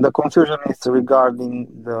 The confusion is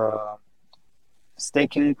regarding the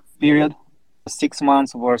staking period, 6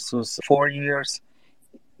 months versus 4 years.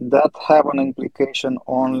 That have an implication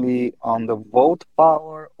only on the vote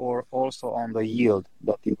power or also on the yield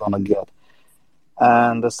that you're gonna get?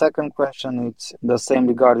 And the second question is the same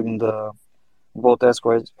regarding the vote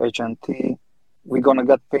escrow HNT. We're gonna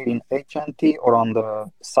get paid in HNT or on the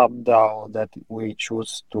sub DAO that we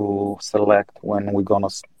choose to select when we're gonna.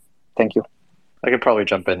 Thank you. I could probably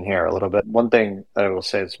jump in here a little bit. One thing I will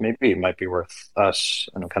say is maybe it might be worth us,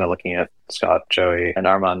 and I'm kind of looking at Scott, Joey, and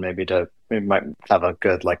Armand, we might have a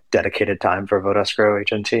good dedicated time for vote escrow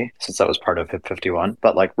HNT, since that was part of HIP 51.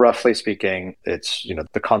 But roughly speaking, it's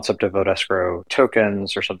the concept of vote escrow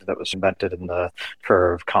tokens, or something that was invented in the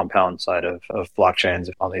curve compound side of blockchains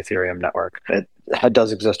on the Ethereum network. It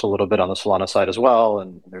does exist a little bit on the Solana side as well,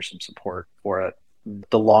 and there's some support for it.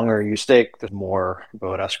 The longer you stake, the more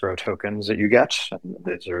vote escrow tokens that you get.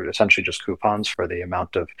 These are essentially just coupons for the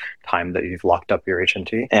amount of time that you've locked up your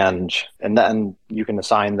HNT. And then you can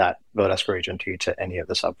assign that vote escrow HNT to any of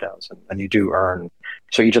the sub-DAOs. And you do earn.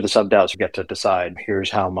 So each of the sub-DAOs get to decide,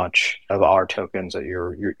 here's how much of our tokens that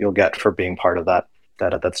you'll get for being part of that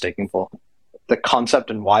staking pool. The concept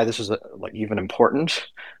and why this is even important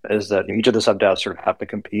is that each of the sub-DAOs sort of have to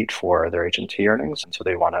compete for their HNT earnings, and so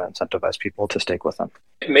they want to incentivize people to stake with them.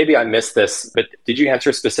 Maybe I missed this, but did you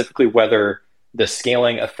answer specifically whether the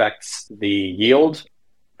scaling affects the yield?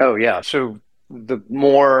 Oh yeah. So the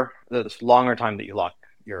longer time that you lock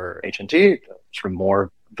your HNT, the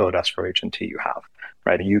more vote escrow HNT you have.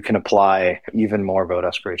 Right, and you can apply even more vote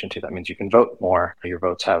escrow HNT. That means you can vote more. Your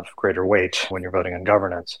votes have greater weight when you're voting on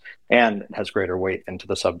governance, and it has greater weight into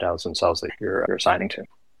the sub-DAOs themselves that you're assigning to.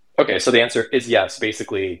 Okay, so the answer is yes.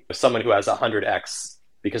 Basically, someone who has 100x,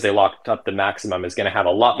 because they locked up the maximum, is going to have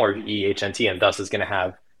a lot more HNT, and thus is going to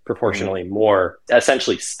have proportionally more,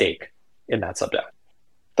 essentially, stake in that sub-DAO.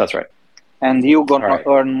 That's right. And you're gonna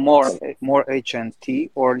earn more HNT,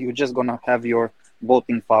 or you're just gonna have your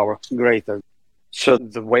voting power greater? So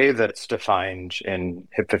the way that it's defined in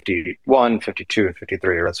HIP 51, 52, and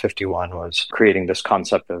 53, or that's 51, was creating this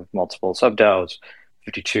concept of multiple sub-DAOs.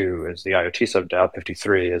 52 is the IoT sub-DAO.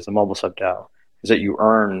 53 is the mobile sub-DAO, is that you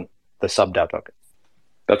earn the sub-DAO token.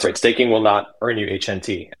 That's right. Staking will not earn you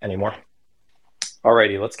HNT anymore.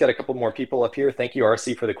 Alrighty, let's get a couple more people up here. Thank you,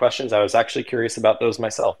 RC, for the questions. I was actually curious about those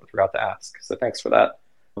myself. I forgot to ask. So thanks for that.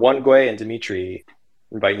 Wangui and Dimitri,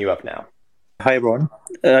 inviting you up now. Hi, everyone.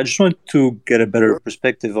 I just wanted to get a better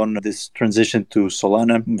perspective on this transition to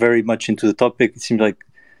Solana. I'm very much into the topic. It seems like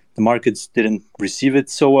the markets didn't receive it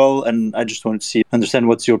so well, and I just wanted to understand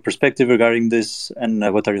what's your perspective regarding this, and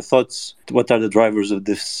what are your thoughts? What are the drivers of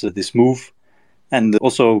this move? And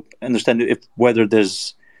also understand whether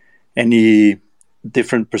there's any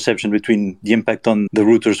different perception between the impact on the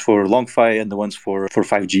routers for LongFi and the ones for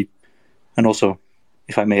 5G. And also,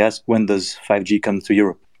 if I may ask, when does 5G come to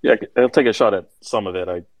Europe? Yeah, I'll take a shot at some of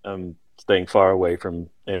it. I'm staying far away from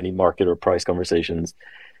any market or price conversations.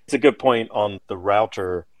 It's a good point on the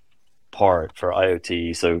router part for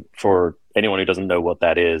IoT. So for anyone who doesn't know what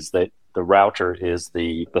that is, that the router is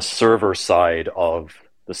the server side of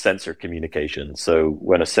the sensor communication. So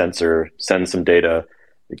when a sensor sends some data,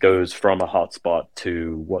 it goes from a hotspot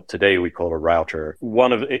to what today we call a router.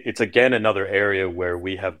 It's again another area where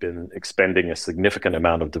we have been expending a significant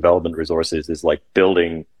amount of development resources, is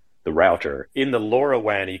building the router in the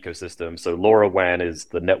LoRaWAN ecosystem. So LoRaWAN is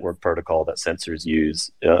the network protocol that sensors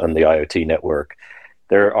use on the IoT network.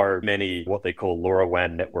 There are many what they call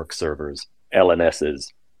LoRaWAN network servers,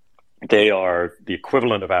 LNSs. They are the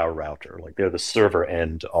equivalent of our router. They're the server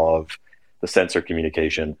end of the sensor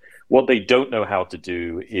communication. What they don't know how to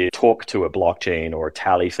do is talk to a blockchain or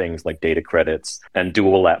tally things like data credits and do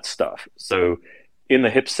all that stuff. So in the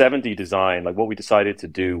HIP 70 design, what we decided to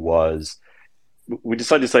do was, we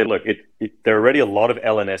decided to say, look, there are already a lot of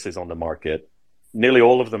LNSs on the market. nearly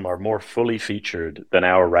all of them are more fully featured than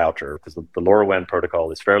our router, because the LoRaWAN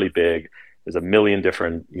protocol is fairly big. There's a million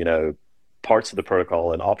different, parts of the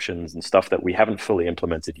protocol and options and stuff that we haven't fully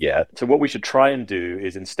implemented yet. So what we should try and do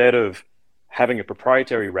is, instead of having a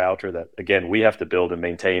proprietary router that, again, we have to build and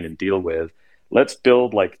maintain and deal with, let's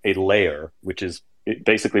build like a layer, which is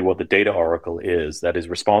basically what the data oracle is, that is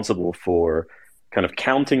responsible for kind of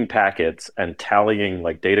counting packets and tallying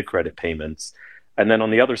like data credit payments. And then on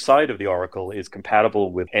the other side of the oracle is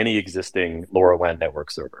compatible with any existing LoRaWAN network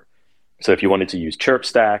server. So if you wanted to use Chirp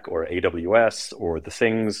Stack or AWS or the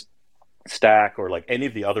Things Stack or like any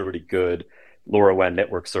of the other really good LoRaWAN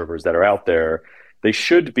network servers that are out there, they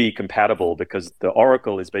should be compatible, because the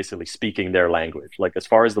oracle is basically speaking their language. Like, as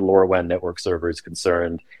far as the LoRaWAN network server is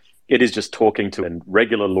concerned, it is just talking to a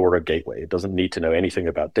regular LoRa gateway. It doesn't need to know anything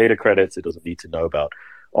about data credits. It doesn't need to know about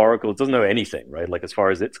Oracle. It doesn't know anything, right? Like, as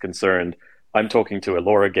far as it's concerned, I'm talking to a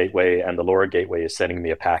LoRa gateway, and the LoRa gateway is sending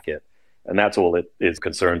me a packet. And that's all it is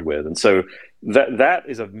concerned with. And so that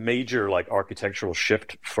is a major like architectural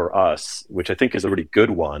shift for us, which I think is a really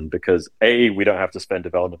good one, because A, we don't have to spend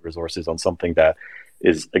development resources on something that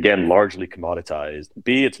is, again, largely commoditized.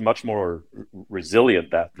 B, it's much more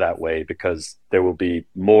resilient that way, because there will be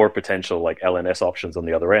more potential like LNS options on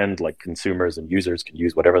the other end, like consumers and users can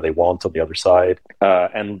use whatever they want on the other side.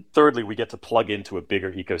 And thirdly, we get to plug into a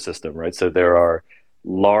bigger ecosystem, right? So there are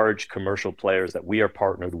large commercial players that we are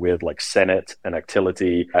partnered with, like Senet and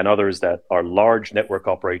Actility, and others that are large network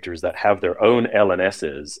operators that have their own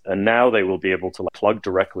LNSs, and now they will be able to plug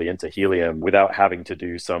directly into Helium without having to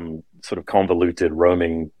do some sort of convoluted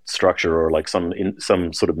roaming structure or like some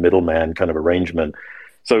sort of middleman kind of arrangement.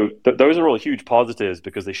 So those are all huge positives,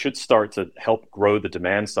 because they should start to help grow the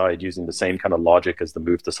demand side using the same kind of logic as the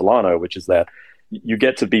move to Solana, which is that you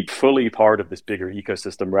get to be fully part of this bigger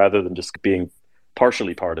ecosystem rather than just being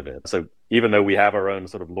partially part of it. So even though we have our own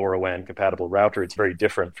sort of LoRaWAN compatible router, it's very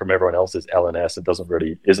different from everyone else's LNS.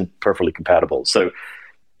 It isn't perfectly compatible. So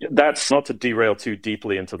that's not to derail too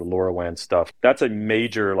deeply into the LoRaWAN stuff. That's a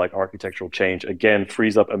major like architectural change. Again,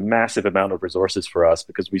 frees up a massive amount of resources for us,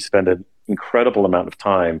 because we spend an incredible amount of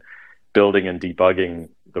time building and debugging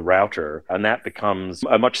the router, and that becomes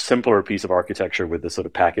a much simpler piece of architecture with the sort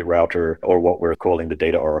of packet router, or what we're calling the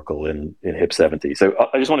data oracle in HIP 70. So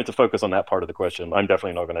I just wanted to focus on that part of the question. I'm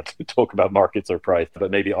definitely not going to talk about markets or price, but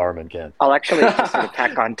maybe Armin can. I'll actually just sort of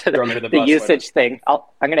tack on to the usage thing. I'm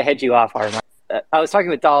going to head you off, Armin. I was talking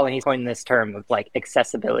with Dahl, and he's coined this term of like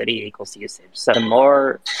accessibility equals usage. So the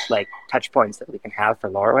more like touch points that we can have for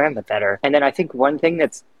LoRaWAN, the better. And then I think one thing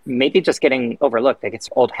that's maybe just getting overlooked, like it's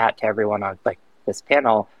old hat to everyone on like this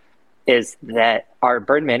panel, is that our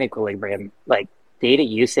burn-man equilibrium, like data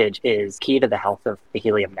usage, is key to the health of the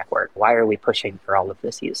Helium network. Why are we pushing for all of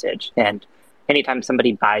this usage? And anytime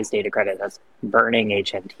somebody buys data credit, that's burning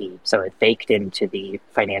HNT. So it's baked into the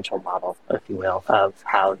financial model, if you will, of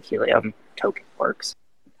how the Helium token works.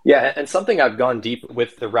 Yeah, and something I've gone deep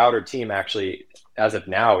with the router team actually as of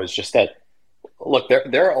now is just that, look,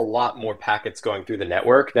 there are a lot more packets going through the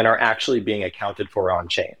network than are actually being accounted for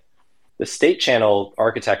on-chain. The state channel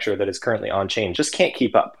architecture that is currently on-chain just can't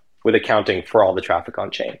keep up with accounting for all the traffic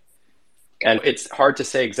on-chain. And it's hard to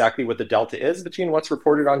say exactly what the delta is between what's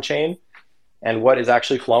reported on-chain and what is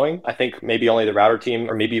actually flowing. I think maybe only the router team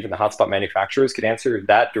or maybe even the hotspot manufacturers could answer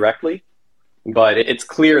that directly. But it's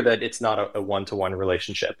clear that it's not a one-to-one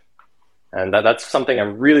relationship. And that's something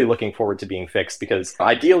I'm really looking forward to being fixed, because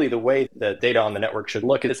ideally the way the data on the network should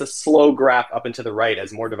look is a slow graph up and to the right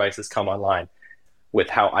as more devices come online with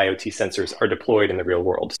how IoT sensors are deployed in the real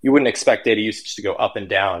world. You wouldn't expect data usage to go up and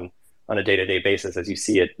down on a day-to-day basis as you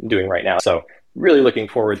see it doing right now. So really looking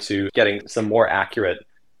forward to getting some more accurate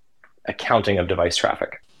accounting of device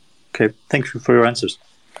traffic. Okay, thank you for your answers.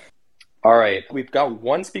 All right, we've got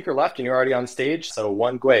one speaker left and you're already on stage. So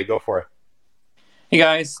one Gui, go for it. Hey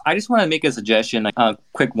guys, I just want to make a suggestion, a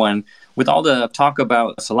quick one. With all the talk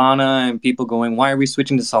about Solana and people going, why are we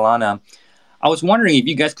switching to Solana? I was wondering if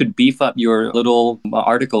you guys could beef up your little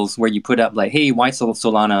articles where you put up like, hey, why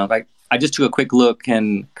Solana? Like, I just took a quick look,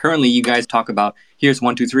 and currently you guys talk about here's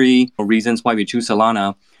 1, 2, 3 reasons why we choose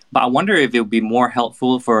Solana. But I wonder if it would be more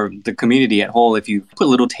helpful for the community at whole if you put a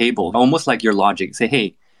little table, almost like your logic. Say,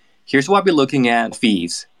 hey, here's what we're looking at,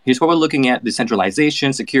 fees. Here's what we're looking at,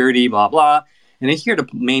 decentralization, security, blah, blah. And then here are the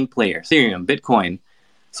main players, Ethereum, Bitcoin,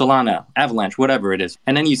 Solana, Avalanche, whatever it is.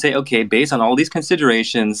 And then you say, okay, based on all these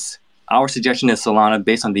considerations, our suggestion is Solana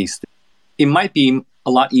based on these things. It might be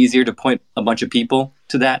a lot easier to point a bunch of people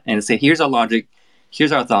to that and say, here's our logic,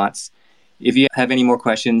 here's our thoughts. If you have any more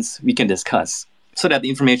questions, we can discuss. So that the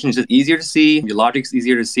information is just easier to see, your logic's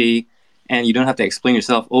easier to see, and you don't have to explain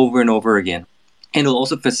yourself over and over again. And it'll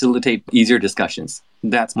also facilitate easier discussions.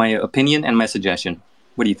 That's my opinion and my suggestion.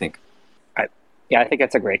 What do you think? Yeah, I think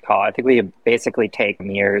that's a great call. I think we basically take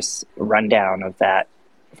Amir's rundown of that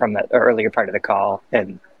from the earlier part of the call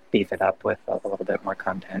and beef it up with a little bit more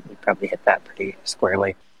content. We probably hit that pretty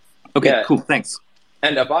squarely. Okay, Yeah. cool. Thanks.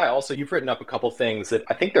 And Abai, also, you've written up a couple things that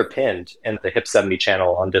I think they're pinned in the HIP 70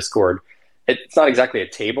 channel on Discord. It's not exactly a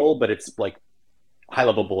table, but it's like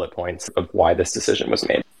high-level bullet points of why this decision was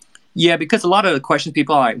made. Yeah, because a lot of the questions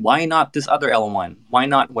people are like, why not this other L1? Why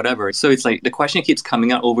not whatever? So it's like the question keeps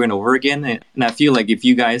coming out over and over again. And I feel like if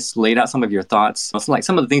you guys laid out some of your thoughts, it's like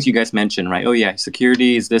some of the things you guys mentioned, right? Oh yeah,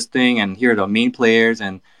 security is this thing, and here are the main players.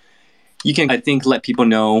 And you can, I think, let people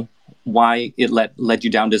know why it led you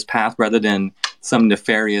down this path rather than some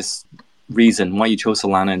nefarious reason why you chose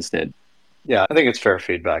Solana instead. Yeah, I think it's fair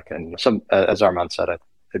feedback. And some, as Armand said,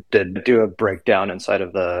 it did do a breakdown inside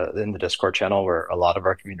of in the Discord channel where a lot of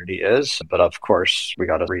our community is. But of course, we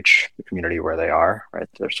got to reach the community where they are, right?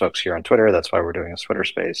 There's folks here on Twitter. That's why we're doing a Twitter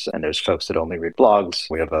space. And there's folks that only read blogs.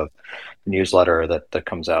 We have a newsletter that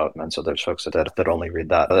comes out. And so there's folks that only read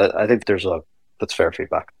that. I think that's fair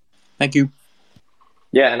feedback. Thank you.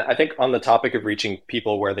 Yeah, and I think on the topic of reaching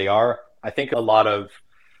people where they are, I think a lot of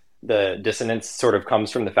the dissonance sort of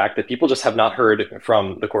comes from the fact that people just have not heard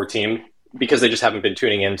from the core team because they just haven't been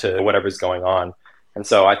tuning into whatever's going on. And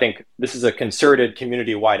so I think this is a concerted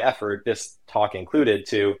community-wide effort, this talk included,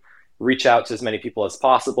 to reach out to as many people as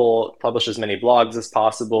possible, publish as many blogs as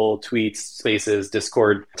possible, tweets, spaces,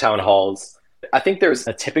 Discord, town halls. I think there's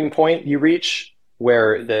a tipping point you reach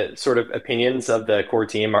where the sort of opinions of the core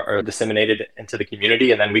team are disseminated into the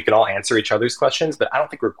community, and then we can all answer each other's questions, but I don't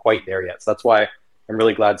think we're quite there yet. So that's why I'm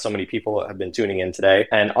really glad so many people have been tuning in today.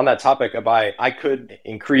 And on that topic, Abai, I could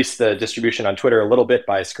increase the distribution on Twitter a little bit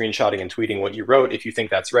by screenshotting and tweeting what you wrote if you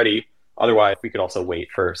think that's ready. Otherwise, we could also wait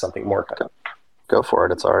for something more. Go for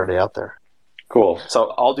it. It's already out there. Cool.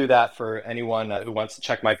 So I'll do that for anyone who wants to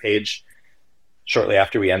check my page shortly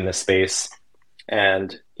after we end this space.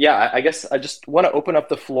 And yeah, I guess I just want to open up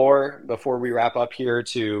the floor before we wrap up here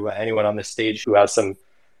to anyone on this stage who has some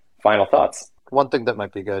final thoughts. One thing that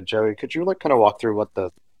might be good, Joey, could you kind of walk through what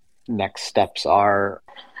the next steps are?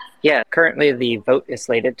 Yeah, currently the vote is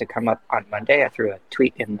slated to come up on Monday. I threw a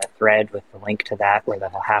tweet in the thread with the link to that where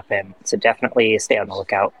that'll happen. So definitely stay on the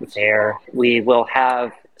lookout there. We will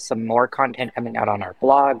have some more content coming out on our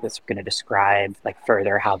blog that's going to describe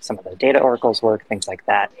further how some of the data oracles work, things like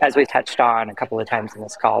that. As we touched on a couple of times in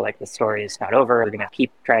this call, the story is not over. We're going to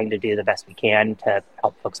keep trying to do the best we can to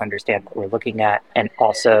help folks understand what we're looking at, and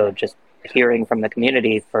also just hearing from the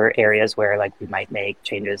community for areas where we might make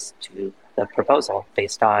changes to the proposal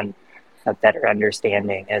based on a better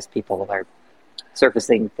understanding as people are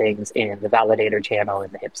surfacing things in the validator channel,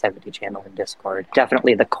 in the HIP 70 channel in Discord.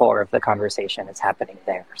 Definitely the core of the conversation is happening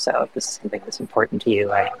there. So if this is something that's important to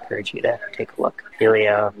you, I encourage you to take a look.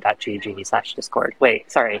 Helium.gg/Discord.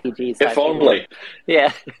 Wait, sorry. If only.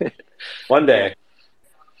 Yeah. One day.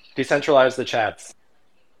 Decentralize the chats.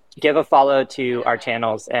 Give a follow to our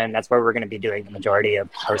channels, and that's where we're going to be doing the majority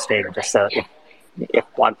of posting, just so if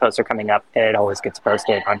blog posts are coming up, it always gets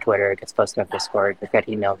posted on Twitter, it gets posted on Discord, we've got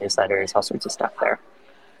email newsletters, all sorts of stuff there.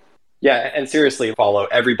 Yeah, and seriously, follow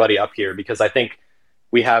everybody up here, because I think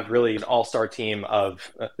we have really an all-star team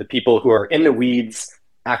of the people who are in the weeds,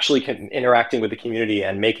 actually interacting with the community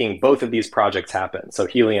and making both of these projects happen. So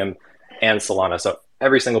Helium and Solana. So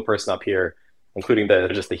every single person up here, including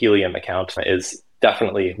just the Helium account, is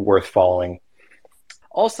definitely worth following.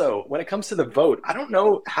 Also, when it comes to the vote, I don't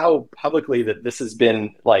know how publicly that this has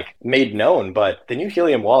been made known, but the new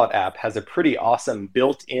Helium wallet app has a pretty awesome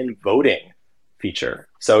built-in voting feature.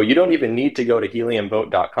 So you don't even need to go to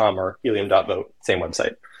heliumvote.com or helium.vote, same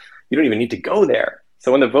website. You don't even need to go there.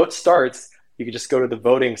 So when the vote starts, you can just go to the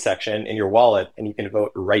voting section in your wallet and you can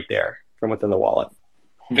vote right there from within the wallet.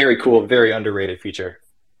 Very cool, very underrated feature.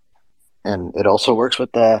 And it also works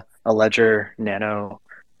with a Ledger Nano,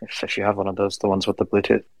 if you have one of those, the ones with the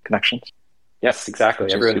Bluetooth connections. Yes,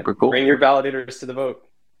 exactly. Everyone, super cool. Bring your validators to the vote.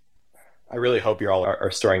 I really hope you all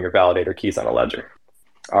are storing your validator keys on a Ledger.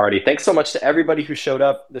 Alrighty, thanks so much to everybody who showed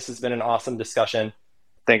up. This has been an awesome discussion.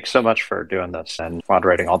 Thanks so much for doing this and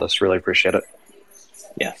moderating all this. Really appreciate it.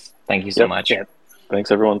 Yes, thank you so much. Yeah.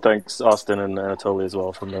 Thanks, everyone. Thanks, Austin and Anatoly as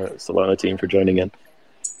well from the Solana team for joining in.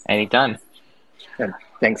 Anytime. And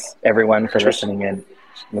thanks, everyone, for listening in.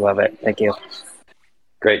 We love it. Thank you.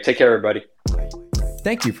 Great. Take care, everybody.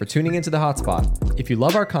 Thank you for tuning into The Hotspot. If you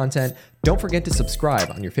love our content, don't forget to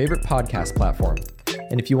subscribe on your favorite podcast platform.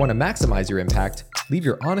 And if you want to maximize your impact, leave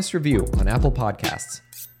your honest review on Apple Podcasts.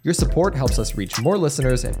 Your support helps us reach more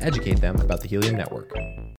listeners and educate them about the Helium Network.